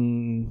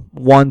around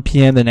 1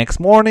 p.m. the next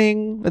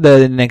morning,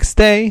 the next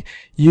day,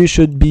 you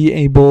should be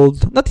able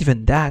to, not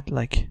even that,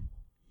 like,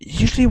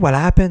 usually what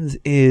happens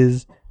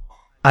is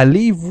I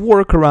leave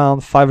work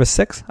around 5 or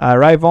 6, I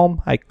arrive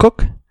home, I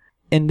cook,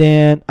 and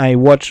then I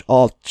watch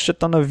all shit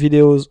ton of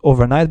videos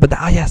overnight. But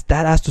yes,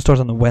 that has to start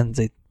on a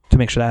Wednesday. to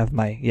make sure I have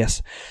my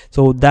yes.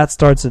 So that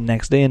starts the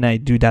next day, and I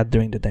do that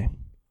during the day.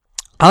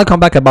 I'll come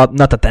back about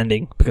not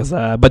attending because,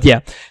 but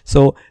yeah.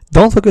 So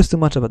don't focus too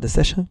much about the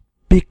session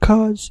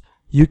because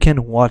you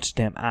can watch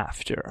them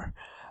after.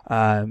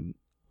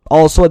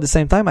 Also, at the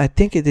same time, I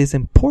think it is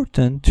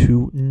important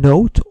to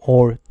note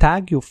or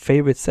tag your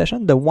favorite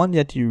session, the one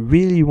that you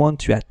really want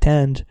to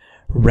attend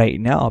right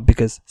now,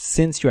 because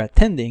since you're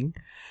attending,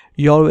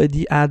 you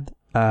already had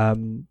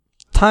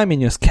time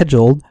in your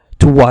schedule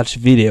to watch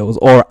videos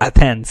or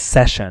attend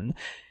session.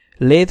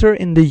 Later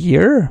in the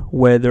year,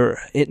 whether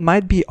it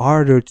might be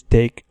harder to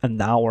take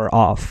an hour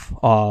off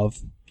of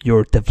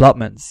your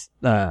development's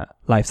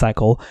life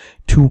cycle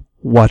to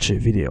watch a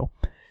video.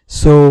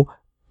 So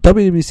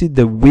WWDC,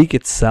 the week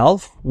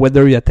itself,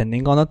 whether you're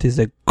attending or not, is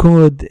a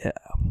good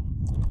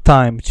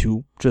time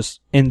to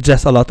just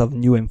ingest a lot of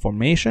new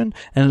information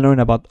and learn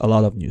about a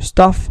lot of new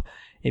stuff.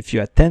 If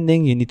you're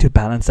attending, you need to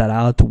balance that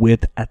out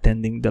with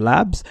attending the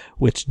labs,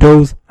 which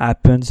those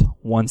happens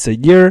once a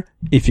year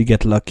if you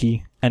get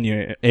lucky, and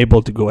you're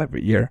able to go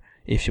every year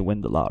if you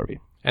win the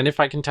lottery. And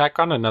if I can tack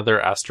on another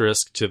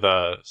asterisk to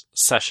the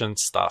session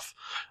stuff,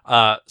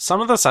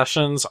 some of the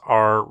sessions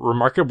are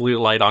remarkably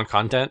light on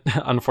content,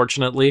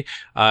 unfortunately.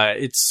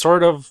 It's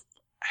sort of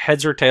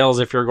heads or tails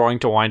if you're going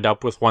to wind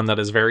up with one that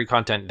is very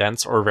content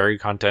dense or very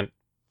content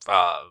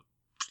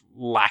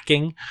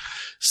lacking.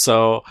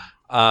 So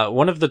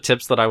one of the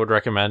tips that I would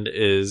recommend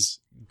is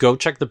go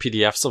check the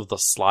PDFs of the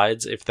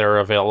slides if they're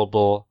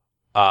available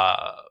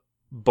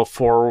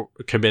before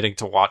committing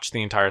to watch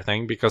the entire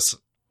thing, because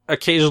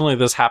occasionally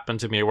this happened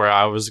to me where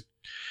I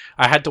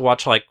had to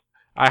watch, like,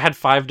 I had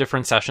 5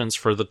 different sessions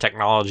for the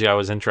technology I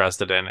was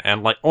interested in,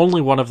 and like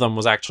only one of them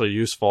was actually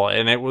useful,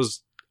 and it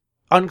was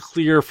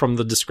unclear from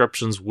the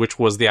descriptions which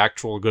was the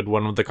actual good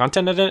one with the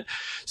content in it.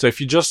 So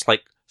if you just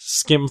like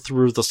skim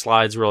through the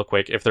slides real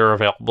quick, if they're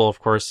available, of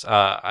course,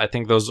 I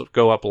think those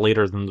go up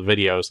later than the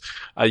videos,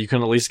 you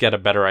can at least get a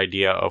better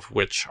idea of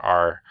which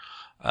are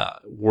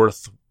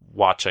worth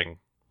watching.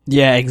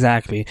 Yeah,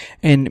 exactly.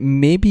 And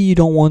maybe you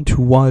don't want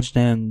to watch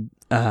them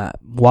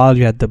while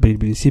you're at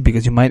WWDC,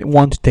 because you might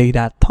want to take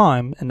that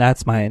time, and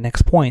that's my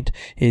next point,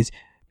 is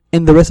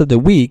in the rest of the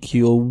week,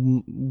 will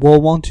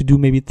want to do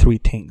maybe 3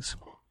 things.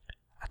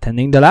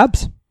 Attending the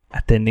labs,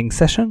 attending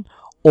session,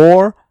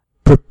 or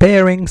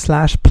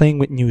preparing/playing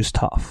with new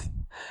stuff.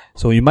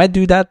 So you might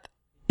do that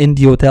in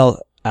the hotel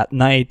at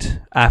night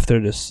after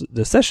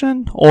the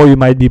session, or you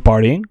might be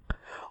partying.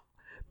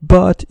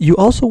 But you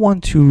also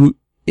want to,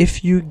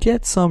 if you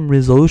get some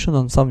resolution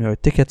on some of your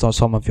tickets or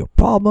some of your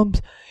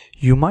problems,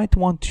 you might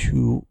want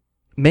to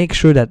make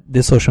sure that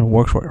this solution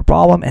works for your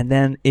problem, and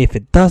then if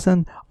it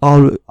doesn't,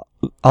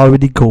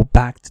 already go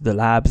back to the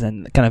labs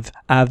and kind of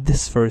have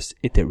this first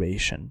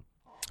iteration.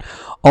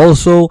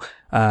 Also,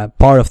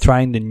 part of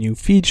trying the new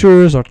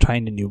features or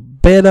trying the new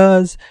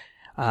betas,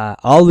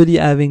 already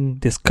having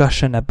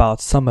discussion about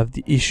some of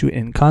the issue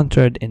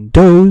encountered in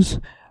those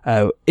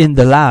in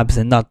the labs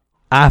and not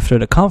after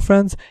the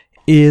conference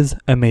is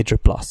a major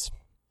plus.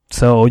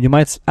 So you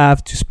might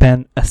have to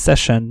spend a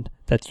session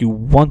that you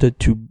wanted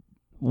to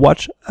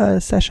watch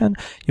a session.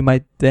 You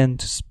might then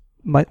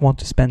might want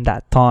to spend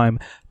that time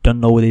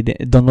downloading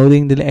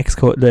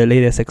the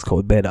latest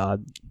Xcode beta,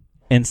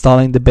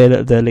 installing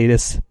the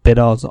latest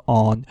betas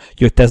on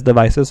your test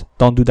devices.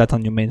 Don't do that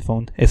on your main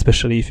phone,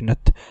 especially if you're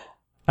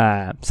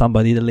not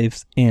somebody that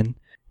lives in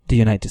the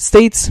United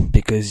States,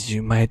 because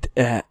you might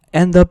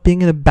end up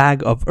being in a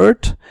bag of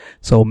earth.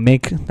 So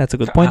that's a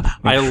good point.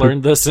 I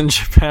learned this in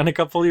Japan a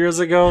couple years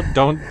ago.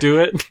 Don't do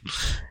it.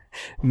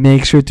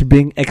 Make sure to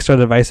bring extra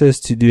devices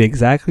to do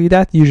exactly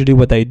that. Usually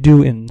what I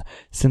do,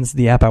 since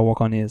the app I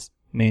work on is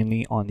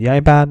mainly on the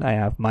iPad, I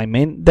have my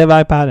main dev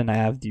iPad and I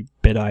have the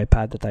beta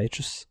iPad that I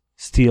just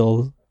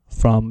steal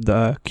from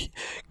the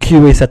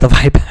QA set of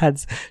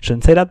iPads.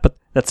 Shouldn't say that, but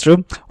that's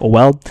true. Oh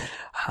well.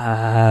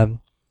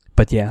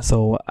 But yeah,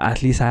 so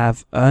at least I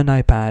have an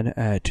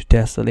iPad to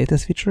test the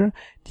latest feature.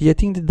 I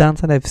think the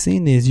downside I've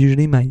seen is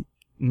usually my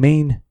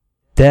main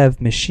dev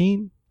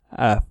machine,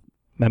 my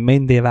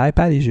main dev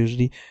iPad is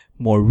usually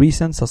more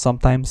recent, so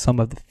sometimes some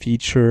of the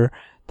feature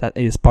that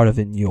is part of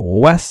the new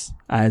OS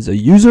as a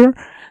user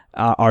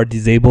are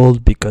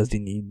disabled because they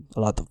need a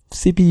lot of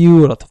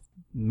CPU, a lot of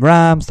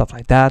RAM, stuff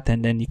like that,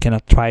 and then you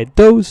cannot try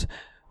those.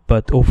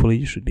 But hopefully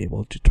you should be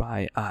able to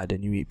try the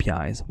new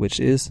APIs, which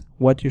is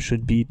what you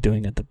should be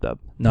doing at the Dub,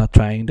 not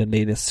trying the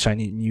latest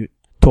shiny new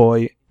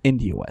toy in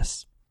the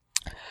US.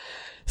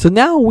 So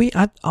now we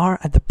are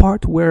at the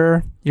part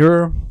where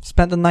you're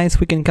spent a nice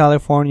week in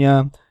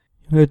California,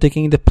 you're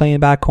taking the plane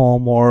back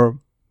home, or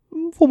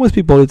for most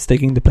people it's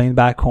taking the plane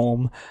back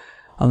home,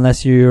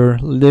 unless you're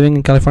living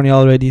in California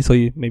already, so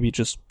you maybe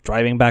just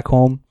driving back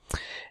home.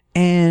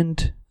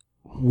 And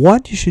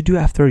what you should do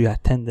after your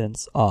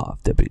attendance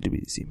of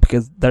WWDC,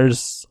 because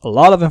there's a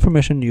lot of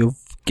information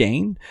you've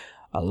gained,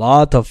 a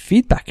lot of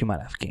feedback you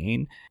might have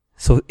gained.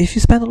 So if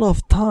you spend a lot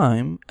of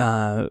time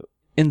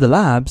in the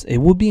labs, it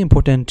would be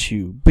important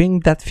to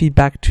bring that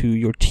feedback to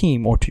your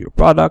team or to your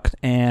product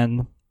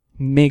and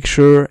make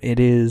sure it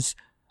is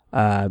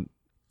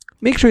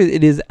make sure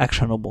it is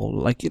actionable.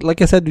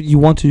 Like I said, you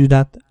want to do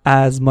that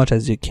as much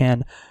as you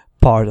can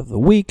part of the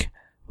week,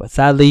 but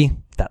sadly,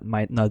 that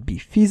might not be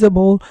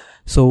feasible.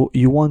 So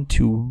you want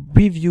to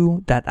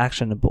review that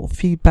actionable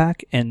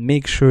feedback and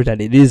make sure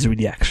that it is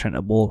really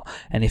actionable.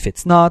 And if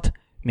it's not,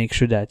 make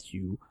sure that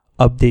you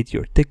update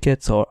your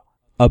tickets or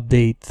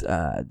update,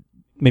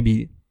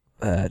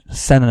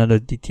 send another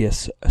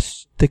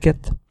DTS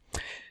ticket,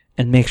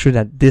 and make sure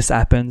that this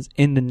happens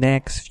in the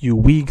next few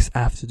weeks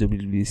after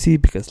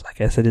WWDC, because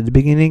like I said in the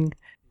beginning,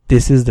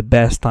 this is the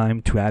best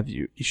time to have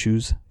your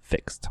issues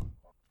fixed.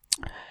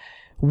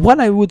 What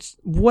I would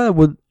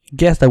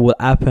guess that will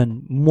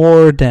happen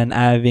more than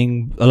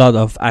having a lot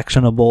of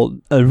actionable,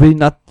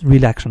 not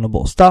really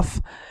actionable stuff.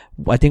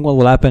 I think what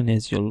will happen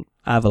is you'll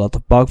have a lot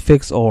of bug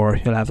fix, or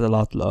you'll have a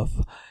lot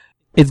of,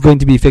 it's going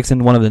to be fixed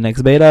in one of the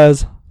next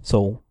betas.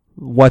 So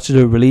watch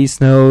the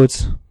release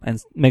notes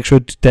and make sure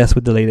to test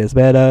with the latest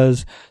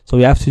betas. So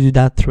you have to do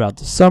that throughout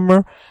the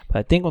summer. But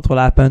I think what will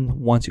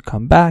happen once you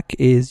come back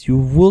is you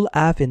will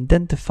have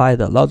identified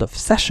a lot of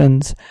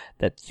sessions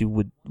that you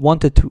would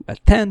wanted to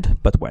attend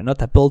but were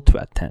not able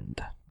to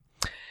attend.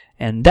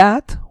 And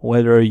that,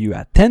 whether you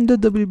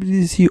attended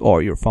WWDC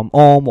or you're from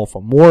home or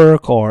from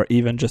work or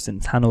even just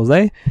in San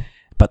Jose,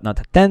 but not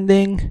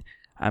attending,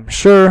 I'm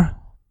sure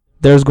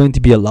there's going to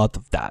be a lot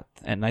of that.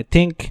 And I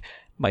think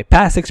my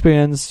past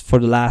experience for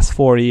the last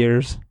 4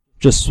 years,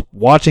 just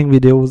watching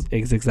videos,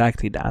 is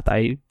exactly that.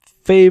 I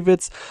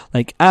favorites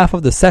like half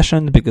of the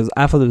session, because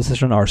half of the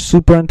session are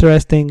super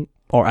interesting,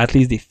 or at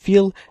least they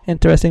feel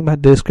interesting by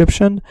the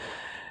description.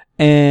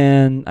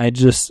 And I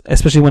just,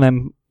 especially when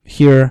I'm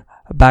here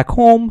back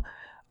home,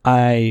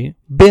 I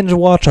binge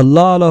watch a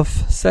lot of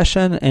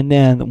session, and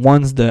then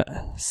once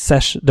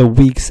the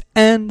weeks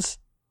ends,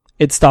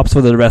 it stops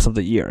for the rest of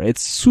the year.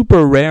 It's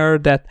super rare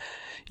that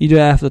you don't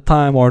have the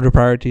time or the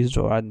priorities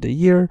throughout the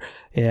year.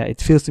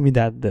 It feels to me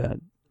that the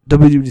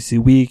WWDC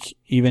week,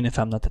 even if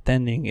I'm not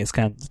attending, is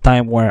kind of the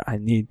time where I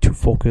need to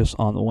focus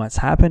on what's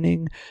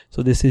happening.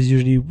 So this is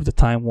usually the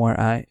time where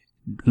I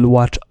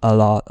watch a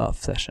lot of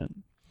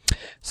session.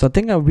 So I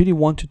think I really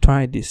want to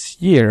try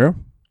this year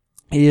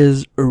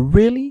is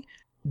really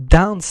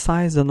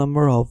downsize the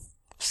number of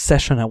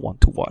session I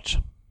want to watch.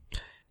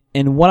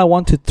 And what I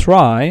want to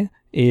try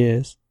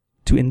is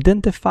to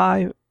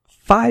identify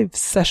 5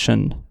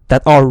 sessions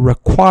that are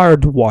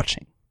required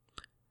watching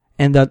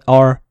and that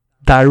are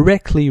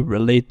directly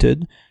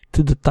related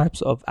to the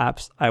types of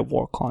apps I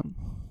work on.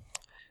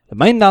 The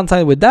main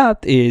downside with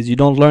that is you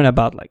don't learn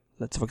about, like,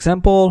 let's for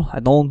example, I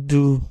don't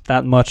do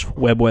that much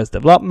WebOS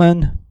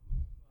development,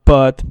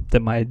 but there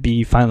might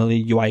be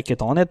finally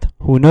UIKit on it.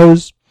 Who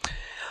knows?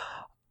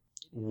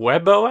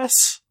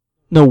 WebOS?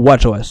 No,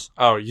 WatchOS.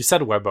 Oh, you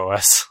said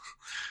WebOS.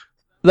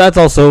 That's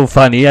also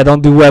funny. I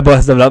don't do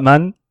WebOS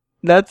development.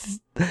 That's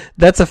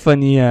a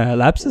funny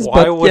lapsus.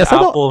 Why but would yes,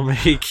 Apple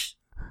make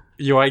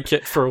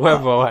UIKit for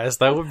WebOS?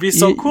 That would be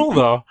so cool,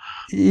 though.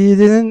 You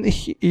didn't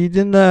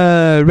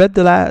read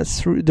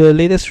the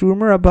latest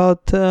rumor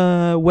about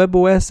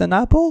WebOS and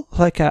Apple?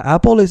 Like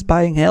Apple is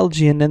buying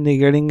LG and then they're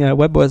getting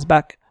WebOS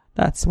back.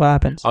 That's what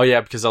happens. Oh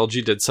yeah, because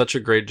LG did such a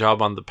great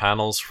job on the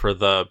panels for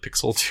the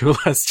Pixel 2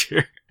 last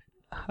year.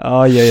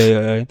 Oh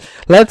yeah.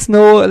 Let's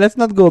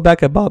not go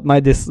back about my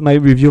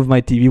review of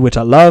my TV, which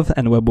I love,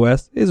 and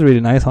WebOS is really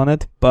nice on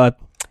it. But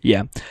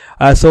yeah,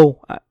 so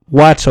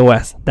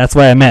WatchOS. That's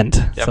what I meant.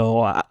 Yep.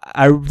 So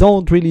I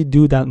don't really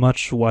do that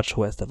much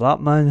WatchOS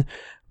development,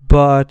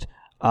 but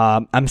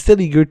I'm still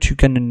eager to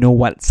kind of know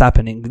what's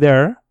happening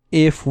there.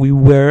 If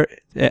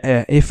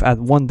at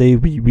one day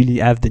we really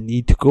have the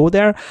need to go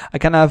there, I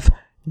kind of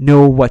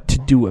know what to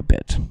do a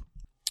bit.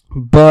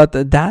 But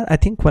that, I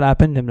think what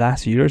happened in the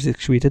last few years, it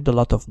created a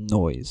lot of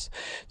noise.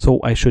 So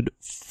I should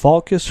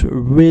focus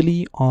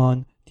really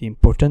on the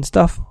important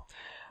stuff.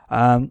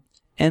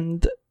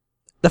 And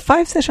the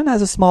 5 session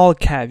has a small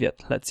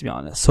caveat, let's be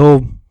honest.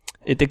 So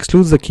it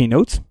excludes the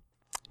keynotes,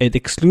 it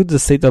excludes the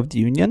State of the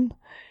Union,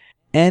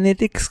 and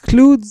it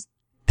excludes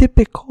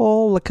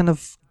typical kind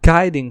of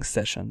guiding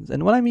sessions.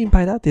 And what I mean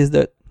by that is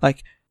that,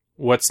 like,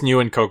 what's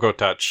new in Cocoa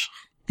Touch?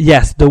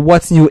 Yes, the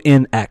what's new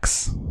in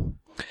X.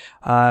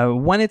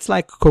 When it's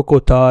like Cocoa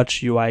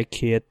Touch,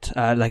 UIKit,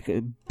 like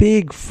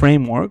big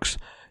frameworks,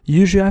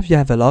 usually you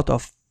have a lot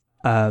of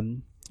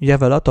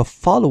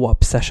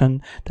follow-up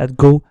session that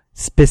go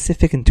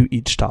specific into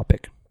each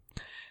topic.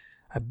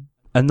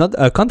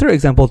 A counter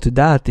example to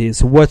that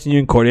is what's new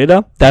in Core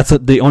Data. That's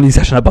the only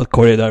session about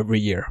Core Data every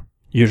year,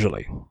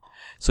 usually.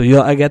 So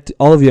I get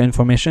all of your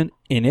information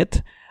in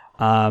it.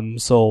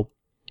 So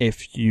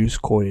if you use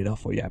Core Data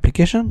for your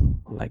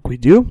application, like we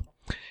do,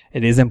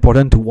 it is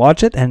important to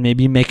watch it and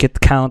maybe make it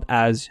count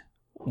as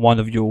one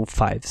of your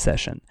 5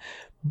 sessions.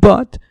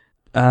 But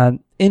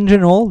in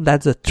general,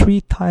 that's a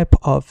 3 type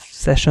of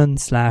session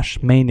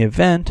 / main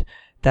event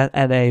that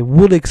I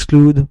would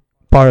exclude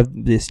part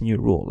of this new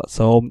rule.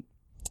 So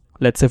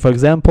let's say, for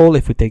example,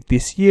 if we take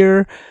this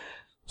year,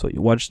 so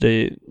you watch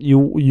the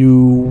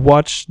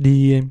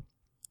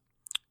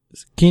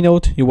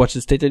keynote, you watch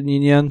the State of the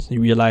Union,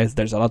 you realize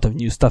there's a lot of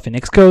new stuff in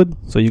Xcode,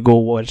 so you go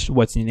watch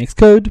what's in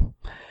Xcode.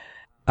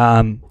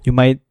 You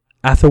might,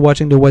 after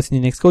watching the what's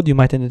in Xcode, you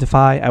might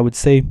identify, I would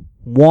say,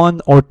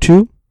 1 or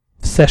 2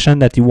 session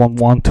that you won't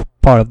want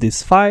part of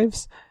these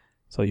 5s.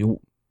 So you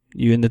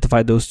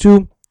identify those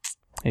 2.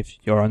 If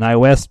you're on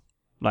iOS,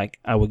 like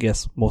I would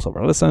guess most of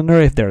our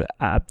listeners, if they're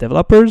app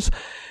developers,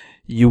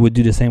 you would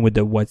do the same with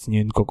the what's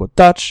new in Cocoa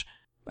Touch.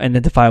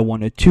 Identify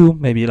 1 or 2,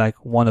 maybe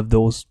like one of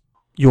those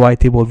UI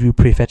table view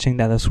prefetching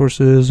data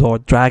sources or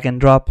drag and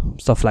drop,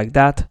 stuff like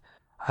that.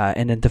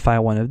 Identify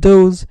one of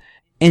those.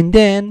 And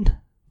then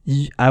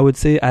I would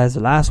say as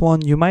the last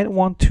one, you might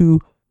want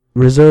to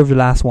reserve the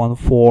last one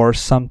for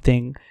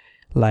something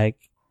like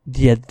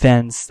the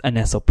advanced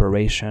NS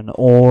operation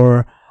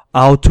or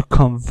how to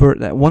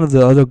convert. One of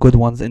the other good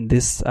ones in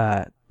this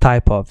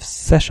type of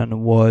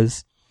session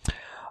was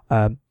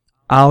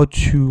how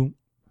to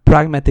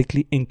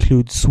pragmatically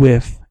include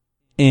Swift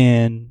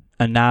in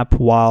an app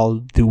while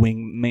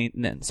doing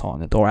maintenance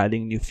on it or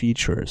adding new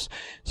features.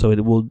 So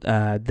it will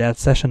that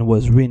session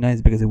was really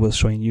nice because it was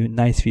showing you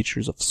nice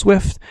features of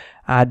Swift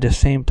at the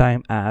same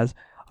time as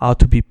how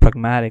to be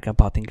pragmatic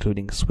about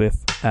including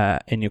Swift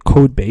in your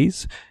code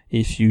base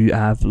if you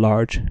have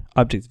large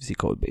Objective-C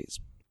code base.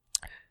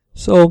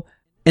 So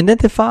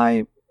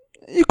identify,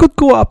 you could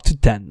go up to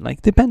 10,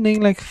 like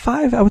depending, like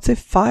 5, I would say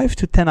 5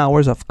 to 10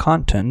 hours of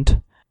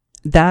content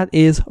that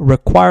is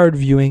required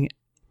viewing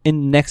in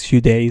the next few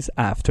days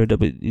after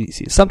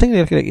WWDC. Something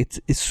like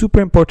it's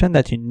super important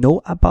that you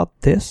know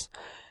about this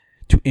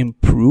to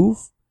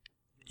improve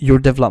your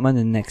development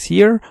in the next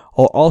year,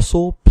 or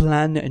also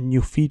plan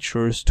new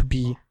features to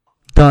be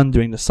done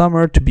during the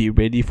summer to be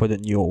ready for the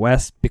new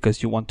OS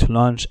because you want to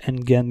launch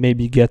and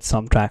maybe get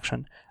some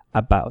traction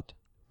about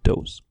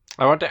those.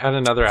 I want to add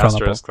another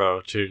asterisk,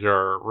 though, to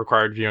your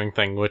required viewing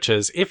thing, which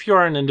is if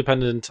you're an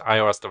independent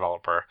iOS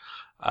developer,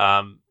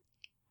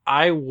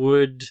 I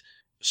would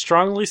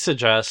strongly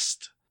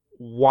suggest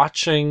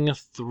watching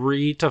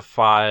 3 to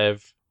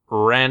 5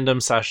 random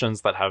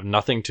sessions that have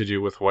nothing to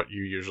do with what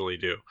you usually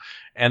do.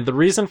 And the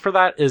reason for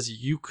that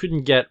is you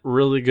can get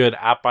really good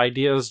app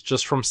ideas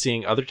just from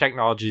seeing other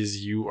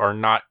technologies you are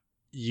not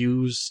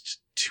used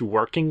to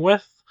working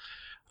with.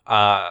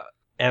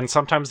 And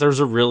sometimes there's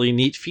a really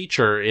neat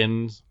feature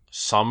in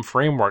some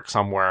framework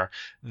somewhere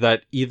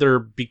that either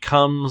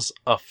becomes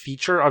a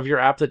feature of your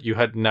app that you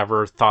had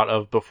never thought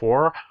of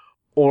before,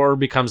 or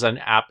becomes an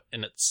app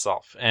in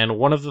itself. And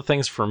one of the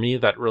things for me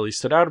that really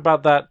stood out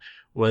about that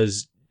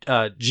was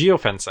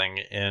geofencing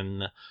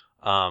in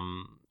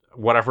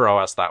whatever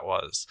OS that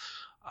was.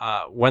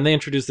 When they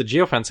introduced the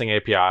geofencing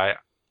API,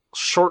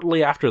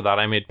 shortly after that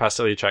I made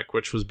PasteliaCheck,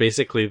 which was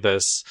basically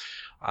this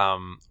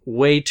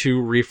way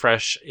to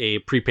refresh a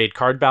prepaid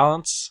card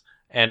balance.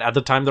 And at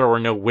the time, there were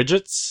no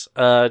widgets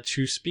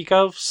to speak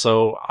of,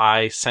 so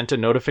I sent a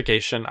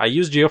notification. I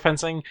used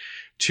geofencing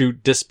to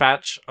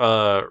dispatch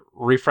a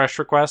refresh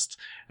request,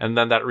 and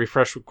then that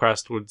refresh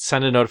request would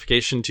send a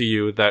notification to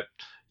you that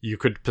you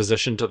could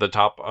position to the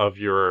top of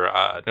your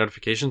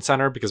notification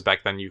center, because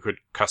back then you could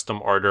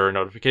custom order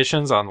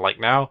notifications, unlike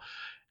now.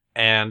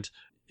 And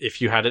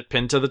if you had it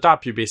pinned to the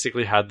top, you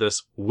basically had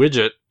this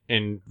widget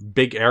in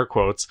big air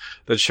quotes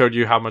that showed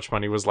you how much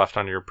money was left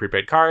on your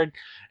prepaid card.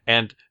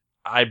 And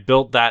I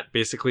built that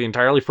basically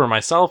entirely for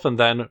myself, and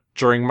then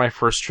during my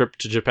first trip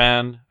to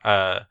Japan,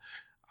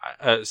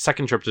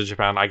 second trip to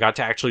Japan, I got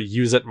to actually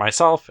use it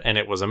myself, and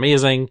it was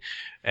amazing.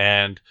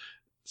 And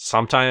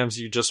sometimes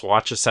you just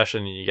watch a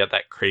session and you get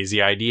that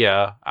crazy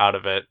idea out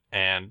of it,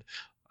 and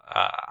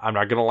I'm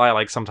not gonna lie,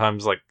 like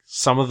sometimes like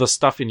some of the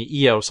stuff in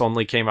EOS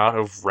only came out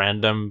of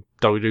random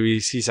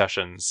WWDC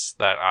sessions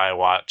that I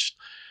watched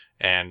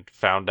and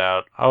found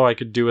out, oh, I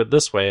could do it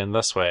this way and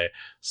this way.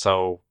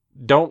 So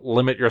don't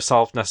limit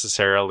yourself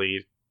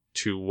necessarily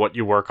to what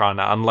you work on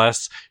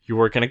unless you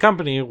work in a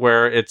company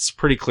where it's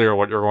pretty clear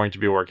what you're going to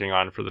be working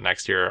on for the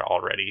next year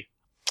already.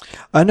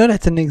 I know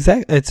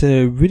it's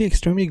a really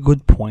extremely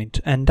good point,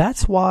 and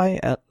that's why,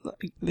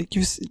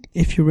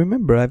 if you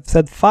remember, I've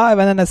said 5,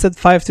 and then I said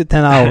 5 to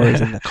 10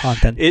 hours in the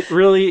content. It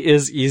really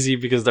is easy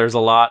because there's a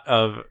lot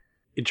of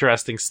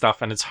interesting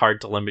stuff, and it's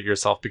hard to limit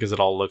yourself because it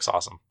all looks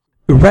awesome.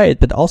 Right,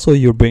 but also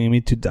you're bringing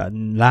me to the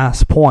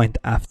last point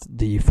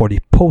for the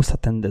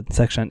post-attended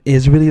section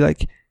is really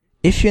like,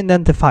 if you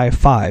identify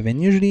 5,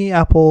 and usually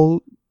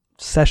Apple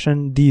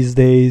session these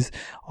days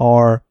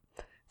are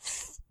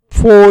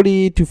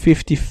 40 to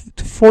 50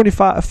 to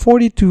 45,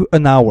 40 to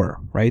an hour,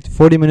 right?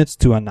 40 minutes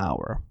to an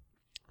hour.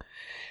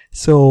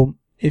 So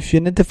if you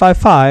identify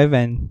 5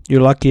 and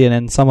you're lucky, and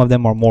then some of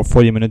them are more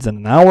 40 minutes than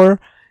an hour,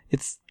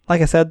 it's,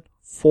 like I said,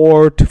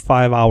 4 to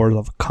 5 hours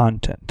of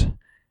content.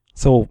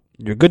 So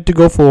you're good to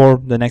go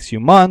for the next few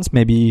months,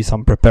 maybe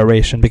some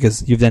preparation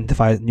because you've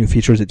identified new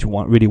features that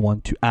you really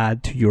want to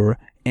add to your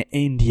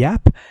in the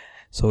app.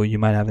 So you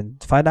might have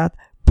identified that.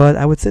 But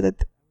I would say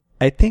that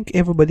I think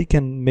everybody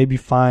can maybe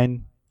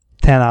find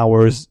 10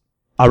 hours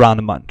around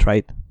a month,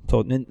 right?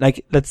 So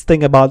like, let's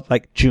think about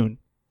like June.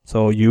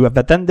 So you have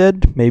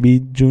attended, maybe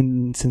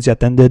June, since you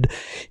attended,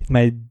 it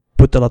might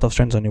put a lot of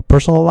strains on your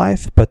personal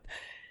life, but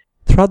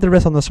throughout the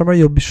rest of the summer,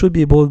 should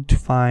be able to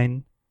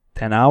find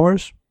 10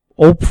 hours.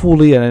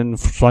 Hopefully, and I'm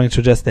trying to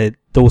suggest that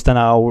those 10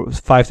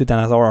 hours, 5 to 10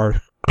 hours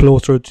are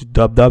closer to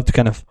Dub to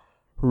kind of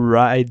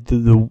ride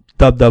the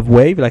Dub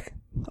wave, like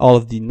all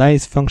of the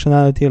nice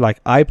functionality,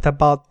 like hyped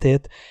about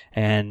it,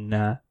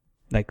 and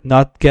like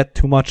not get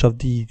too much of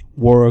the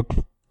work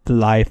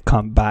life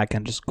come back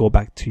and just go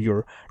back to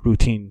your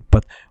routine.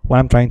 But what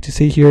I'm trying to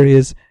say here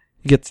is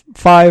you get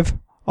 5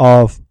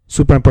 of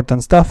super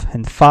important stuff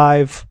and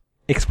 5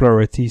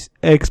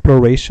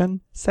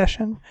 exploration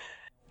session,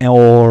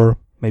 or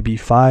maybe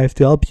 5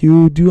 to help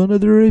you do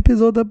another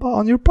episode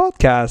on your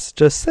podcast.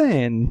 Just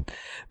saying.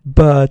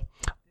 But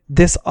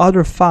this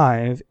other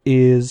 5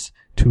 is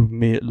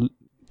to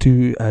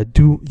do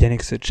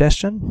Yannick's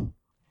suggestion,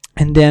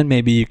 and then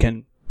maybe you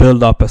can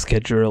build up a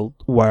schedule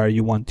where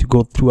you want to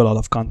go through a lot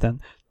of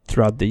content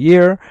throughout the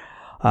year.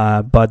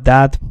 But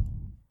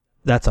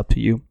that's up to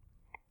you.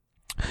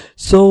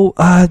 So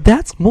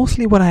that's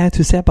mostly what I had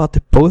to say about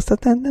the post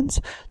attendance.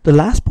 The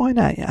last point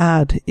I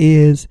add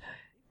is,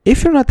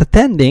 if you're not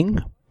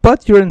attending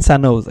but you're in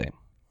San Jose,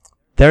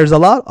 there's a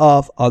lot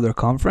of other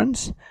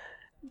conferences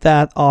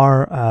that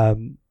are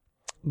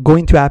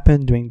going to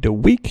happen during the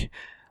week.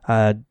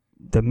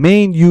 The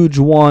main huge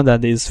one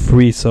that is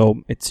free,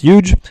 so it's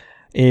huge.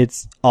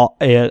 It's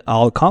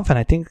AllConf, and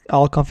I think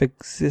AllConf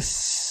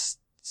exists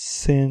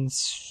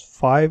since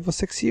 5 or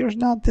 6 years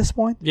now at this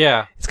point.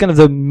 Yeah. It's kind of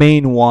the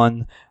main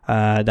one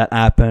that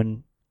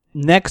happened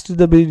next to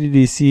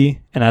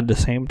WWDC and at the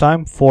same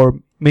time,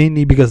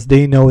 mainly because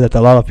they know that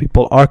a lot of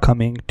people are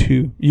coming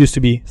to, used to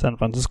be San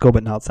Francisco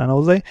but now San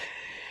Jose,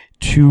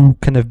 to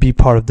kind of be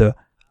part of the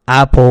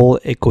Apple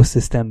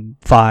ecosystem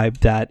vibe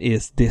that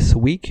is this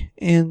week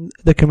in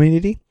the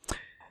community.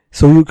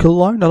 So you can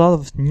learn a lot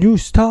of new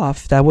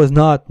stuff that was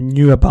not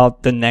new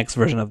about the next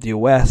version of the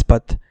OS,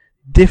 but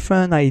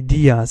different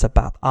ideas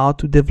about how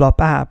to develop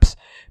apps,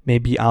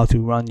 maybe how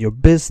to run your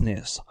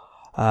business,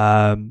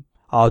 how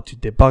to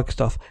debug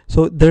stuff.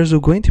 So there's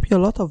going to be a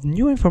lot of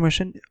new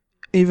information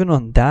even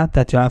on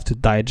that you have to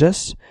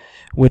digest,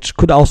 which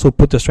could also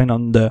put a strain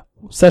on the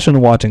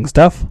session watching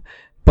stuff.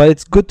 But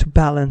it's good to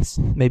balance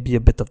maybe a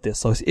bit of this.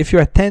 So if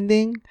you're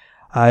attending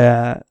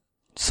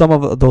some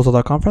of those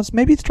other conferences,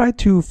 maybe try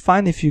to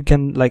find if you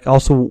can like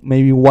also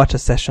maybe watch a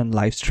session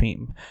live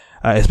stream.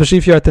 Especially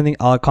if you're attending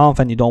AllConf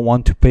and you don't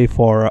want to pay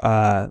for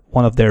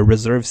one of their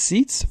reserved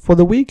seats for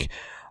the week.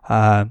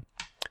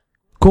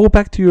 Go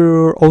back to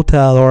your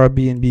hotel or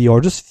Airbnb,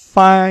 or just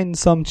find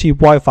some cheap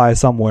Wi-Fi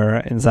somewhere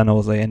in San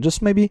Jose and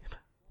just maybe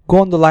go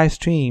on the live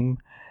stream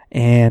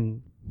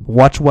and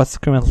watch what's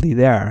currently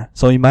there.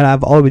 So you might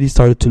have already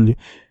started to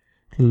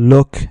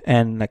look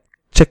and like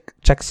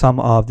check some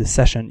of the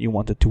session you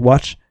wanted to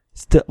watch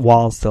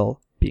while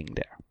still being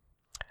there.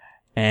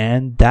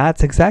 And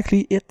that's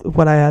exactly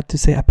what I had to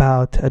say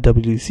about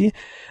WWDC.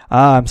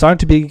 I'm starting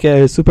to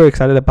be super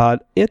excited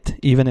about it,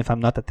 even if I'm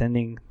not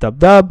attending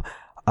Dub.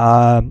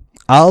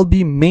 I'll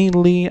be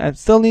mainly, I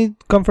still need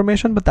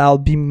confirmation, but I'll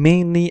be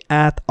mainly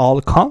at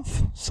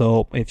AllConf.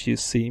 So if you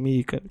see me,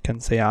 you can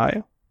say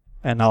hi,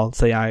 and I'll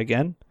say hi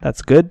again.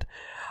 That's good.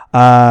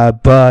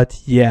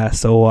 But yeah,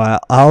 so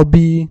I'll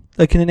be,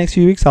 like in the next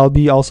few weeks, I'll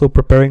be also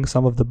preparing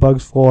some of the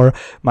bugs for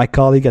my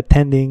colleague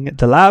attending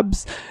the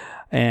labs.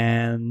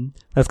 And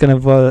that's kind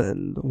of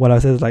what I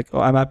said, is like,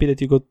 oh, I'm happy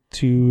that you go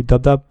to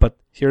Dub, but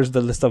here's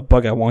the list of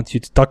bugs I want you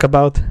to talk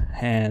about.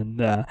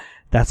 And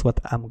that's what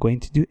I'm going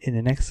to do in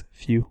the next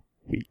few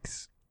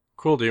weeks.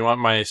 Cool. Do you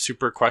want my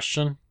super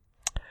question?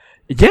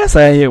 Yes,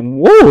 I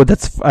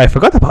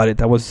forgot about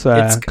it. I was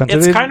it's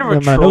kind of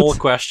a troll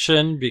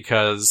question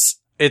because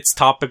it's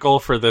topical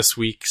for this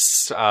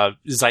week's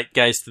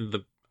zeitgeist in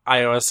the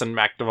iOS and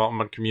Mac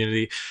development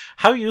community.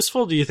 How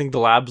useful do you think the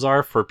labs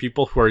are for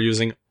people who are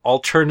using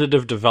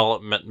alternative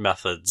development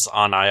methods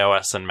on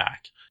iOS and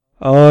Mac?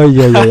 Oh,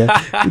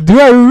 yeah. Do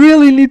I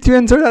really need to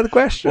answer that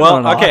question?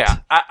 Well, okay,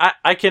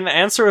 I can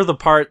answer the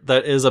part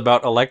that is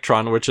about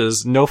Electron, which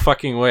is no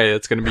fucking way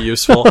it's going to be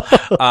useful.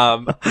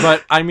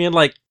 But I mean,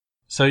 like,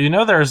 so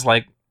there's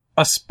like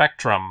a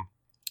spectrum.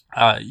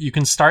 You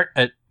can start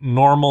at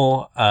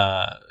normal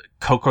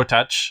Cocoa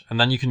Touch, and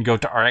then you can go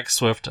to RX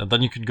Swift, and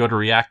then you can go to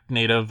React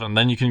Native, and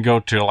then you can go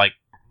to like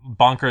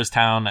Bonkers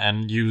Town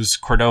and use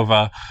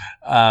Cordova.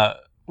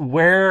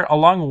 Where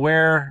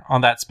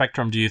on that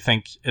spectrum do you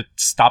think it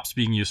stops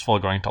being useful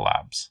going to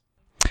labs?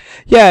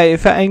 Yeah,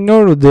 if I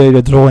ignore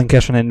the trolling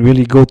question and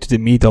really go to the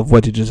meat of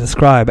what you just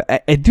described,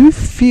 I do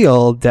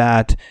feel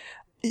that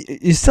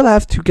you still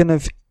have to kind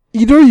of,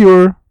 either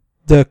you're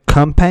the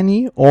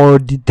company or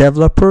the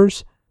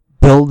developers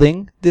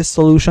building this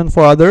solution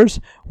for others,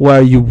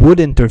 where you would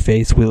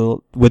interface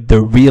with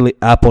the real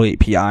Apple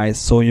APIs,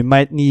 so you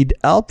might need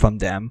help from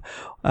them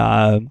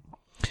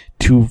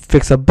to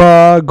fix a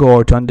bug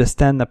or to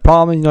understand the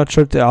problem you're not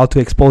sure how to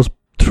expose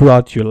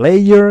throughout your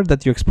layer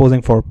that you're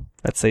exposing for,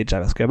 let's say,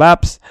 JavaScript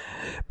apps.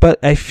 But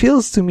it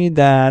feels to me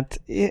that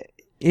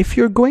if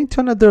you're going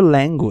to another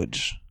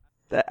language,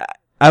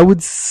 I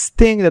would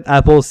think that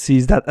Apple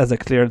sees that as a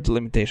clear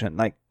limitation.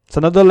 Like, It's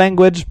another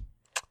language.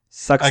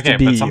 Sucks Okay, to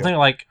be but you. something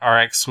like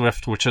RX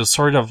Swift, which is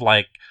sort of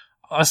like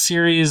a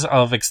series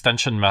of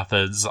extension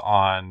methods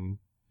on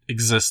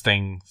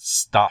existing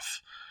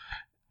stuff.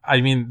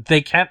 I mean,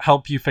 they can't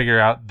help you figure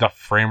out the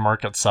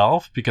framework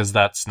itself because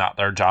that's not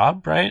their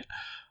job, right?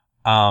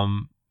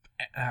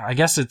 I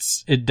guess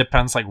it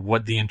depends like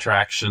what the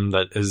interaction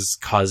that is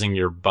causing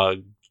your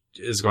bug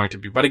is going to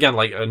be. But again,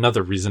 like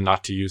another reason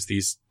not to use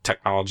these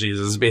technologies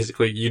is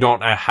basically you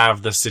don't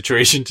have this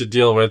situation to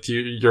deal with.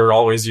 You're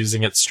always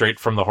using it straight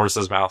from the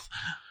horse's mouth.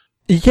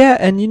 Yeah,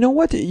 and you know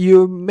what?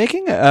 You're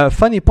making a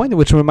funny point,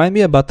 which remind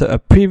me about a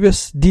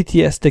previous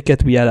DTS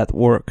ticket we had at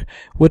work,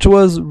 which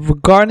was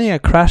regarding a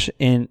crash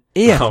in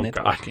AF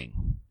networking.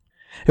 God.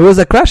 It was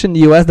a crash in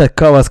the US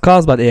that was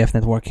caused by AF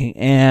networking,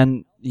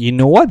 and you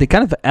know what? They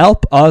kind of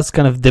help us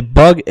kind of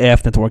debug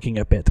AF networking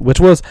a bit, which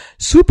was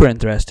super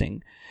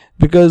interesting.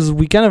 Because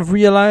we kind of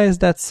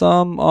realized that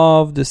some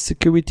of the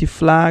security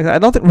flags, I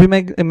don't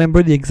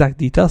remember the exact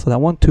details, so I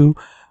don't want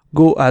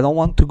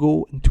to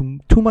go into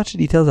too much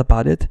details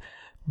about it.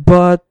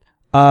 But,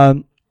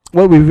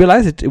 what we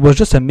realized, it was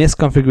just a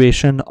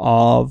misconfiguration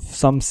of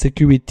some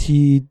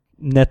security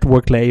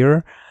network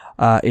layer,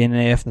 in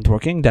AF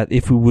networking, that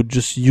if we would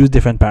just use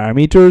different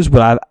parameters,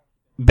 we'll have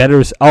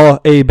better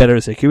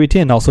security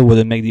and also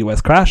wouldn't make the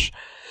US crash.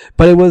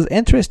 But it was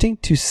interesting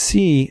to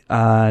see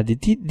the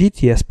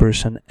DTS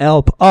person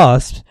help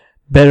us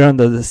better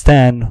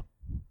understand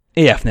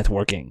AF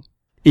networking,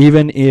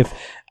 even if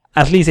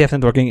at least AF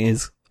networking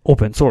is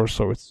open source,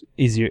 so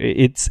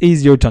it's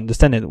easier to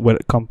understand it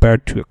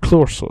compared to a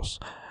closed source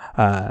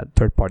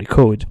third-party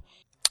code.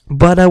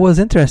 But it was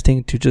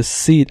interesting to just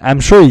see it. I'm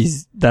sure I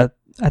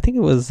think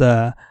it was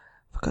I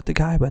forgot the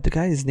guy, but the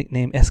guy is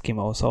nicknamed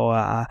Eskimo, so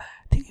I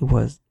think it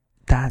was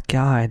that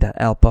guy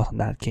that helped us in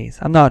that case.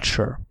 I'm not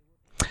sure.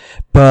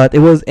 But it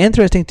was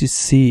interesting to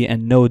see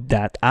and note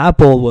that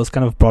Apple was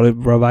kind of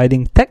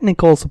providing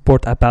technical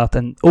support about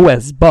an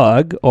OS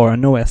bug or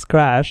an OS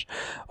crash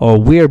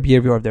or weird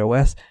behavior of their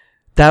OS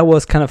that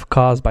was kind of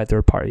caused by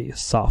third-party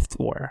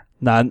software.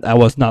 That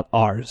was not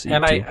ours.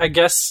 And I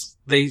guess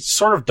they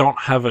sort of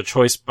don't have a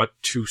choice but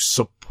to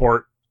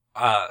support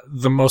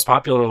the most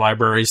popular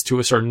libraries to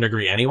a certain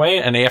degree anyway,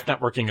 and AF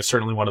networking is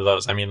certainly one of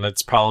those. I mean,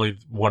 it's probably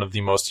one of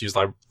the most used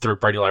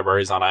third-party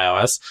libraries on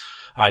iOS.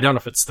 I don't know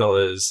if it still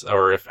is,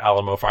 or if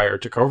Alamo Fire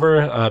took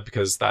over,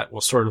 because that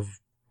was sort of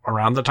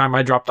around the time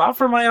I dropped off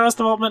from iOS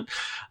development.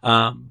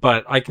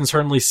 But I can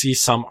certainly see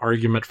some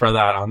argument for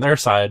that on their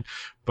side,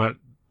 but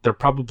they're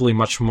probably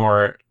much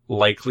more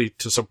likely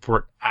to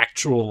support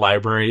actual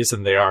libraries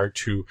than they are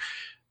to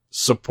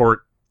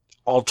support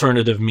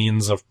alternative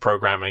means of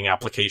programming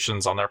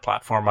applications on their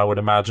platform, I would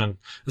imagine,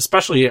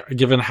 especially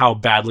given how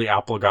badly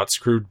Apple got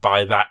screwed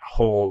by that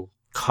whole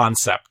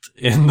concept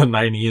in the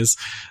 90s.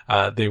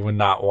 They would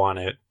not want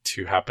it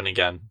to happen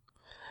again.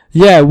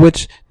 Yeah,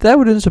 which that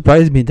wouldn't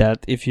surprise me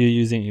that if you're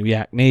using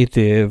React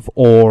Native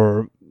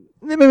or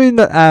maybe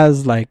not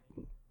as like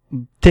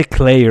thick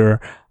layer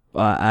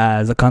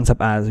as a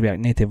concept as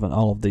React Native and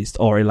all of these,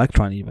 or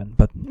Electron even,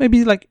 but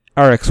maybe like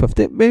RX Swift,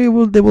 they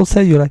will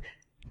say you like,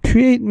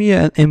 create me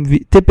an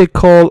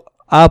typical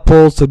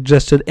Apple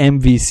suggested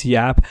MVC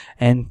app,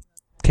 and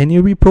can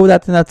you repro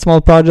that in that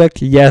small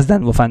project? Yes,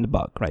 then we'll find the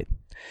bug, right?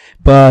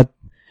 But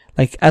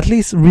like at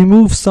least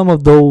remove some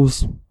of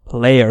those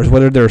layers,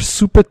 whether they're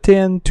super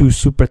thin to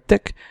super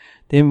thick.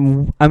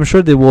 I'm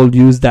sure they will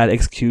use that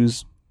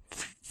excuse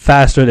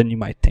faster than you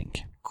might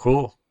think.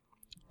 Cool.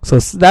 So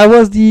that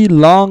was the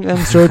long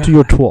answer to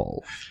your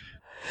 12.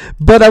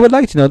 But I would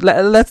like to note,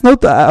 let's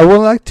note, I would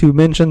like to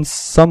mention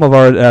some of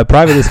our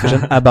private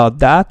discussion about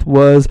that.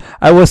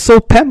 I was so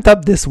pumped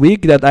up this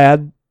week that I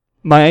had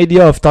my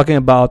idea of talking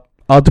about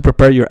how to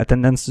prepare your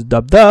attendance to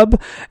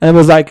dub, and it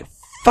was like,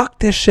 fuck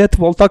this shit,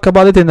 we'll talk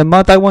about it in a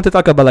month. I want to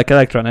talk about like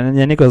Electron. And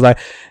then Yannick was like,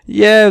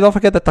 yeah, don't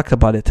forget to talk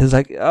about it. It's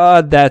like,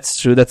 that's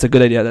true. That's a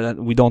good idea that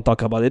we don't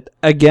talk about it.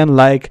 Again,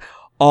 like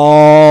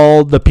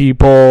all the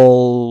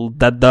people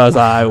that does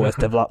iOS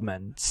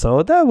development.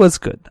 So that was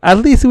good. At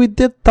least we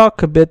did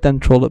talk a bit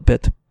and troll a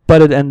bit,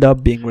 but it ended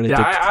up being really good.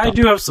 Yeah, I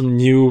do have some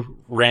new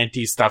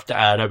ranty stuff to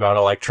add about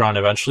Electron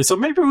eventually. So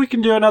maybe we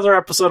can do another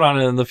episode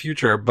on it in the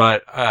future.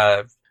 But,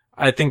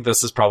 I think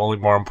this is probably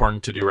more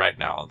important to do right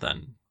now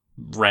than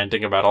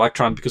ranting about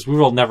Electron, because we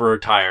will never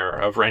tire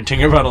of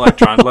ranting about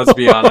Electron. Let's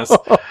be honest.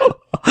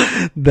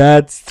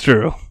 That's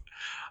true.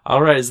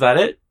 All right. Is that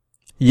it?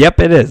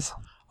 Yep, it is.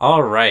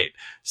 All right.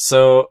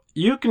 So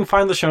you can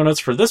find the show notes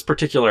for this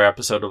particular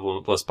episode of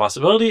Limitless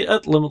Possibility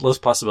at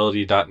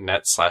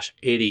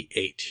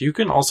limitlesspossibility.net/88. You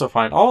can also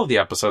find all of the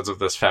episodes of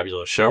this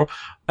fabulous show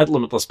at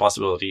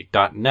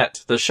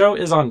limitlesspossibility.net. The show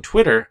is on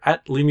Twitter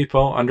at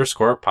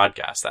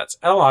limipo_podcast. That's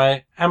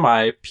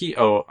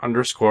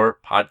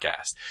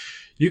LIMIPO_podcast.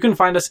 You can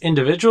find us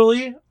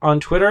individually on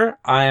Twitter.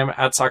 I am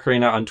at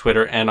Sakurina on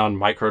Twitter and on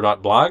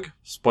micro.blog.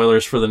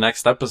 Spoilers for the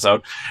next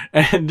episode.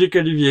 And Duc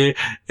Olivier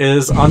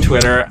is on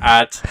Twitter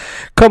at...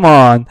 Come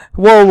on.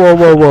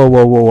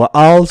 Whoa.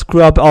 I'll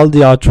screw up all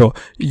the outro.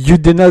 You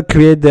did not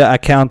create the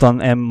account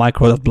on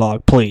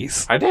micro.blog,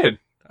 please. I did.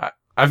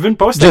 I've been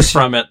posting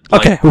from it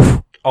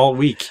all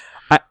week.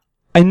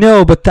 I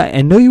know, but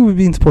I know you were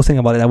being posting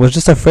about it. I was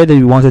just afraid that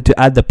you wanted to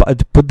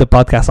to put the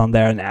podcast on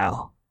there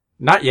now.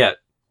 Not yet.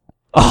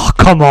 Oh,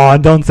 come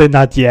on. Don't say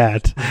not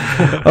yet.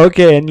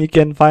 Okay, and you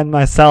can find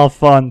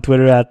myself on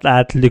Twitter at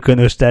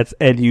Lucanouche. That's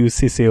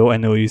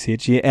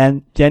LuCCONOUCHE.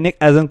 And Yannick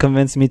hasn't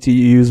convinced me to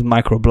use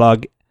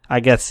microblog, I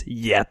guess,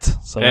 yet.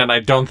 So. And I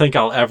don't think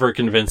I'll ever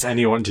convince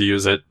anyone to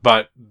use it,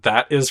 but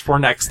that is for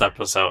next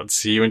episode.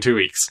 See you in 2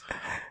 weeks.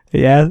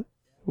 Yeah,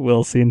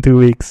 we'll see in 2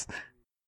 weeks.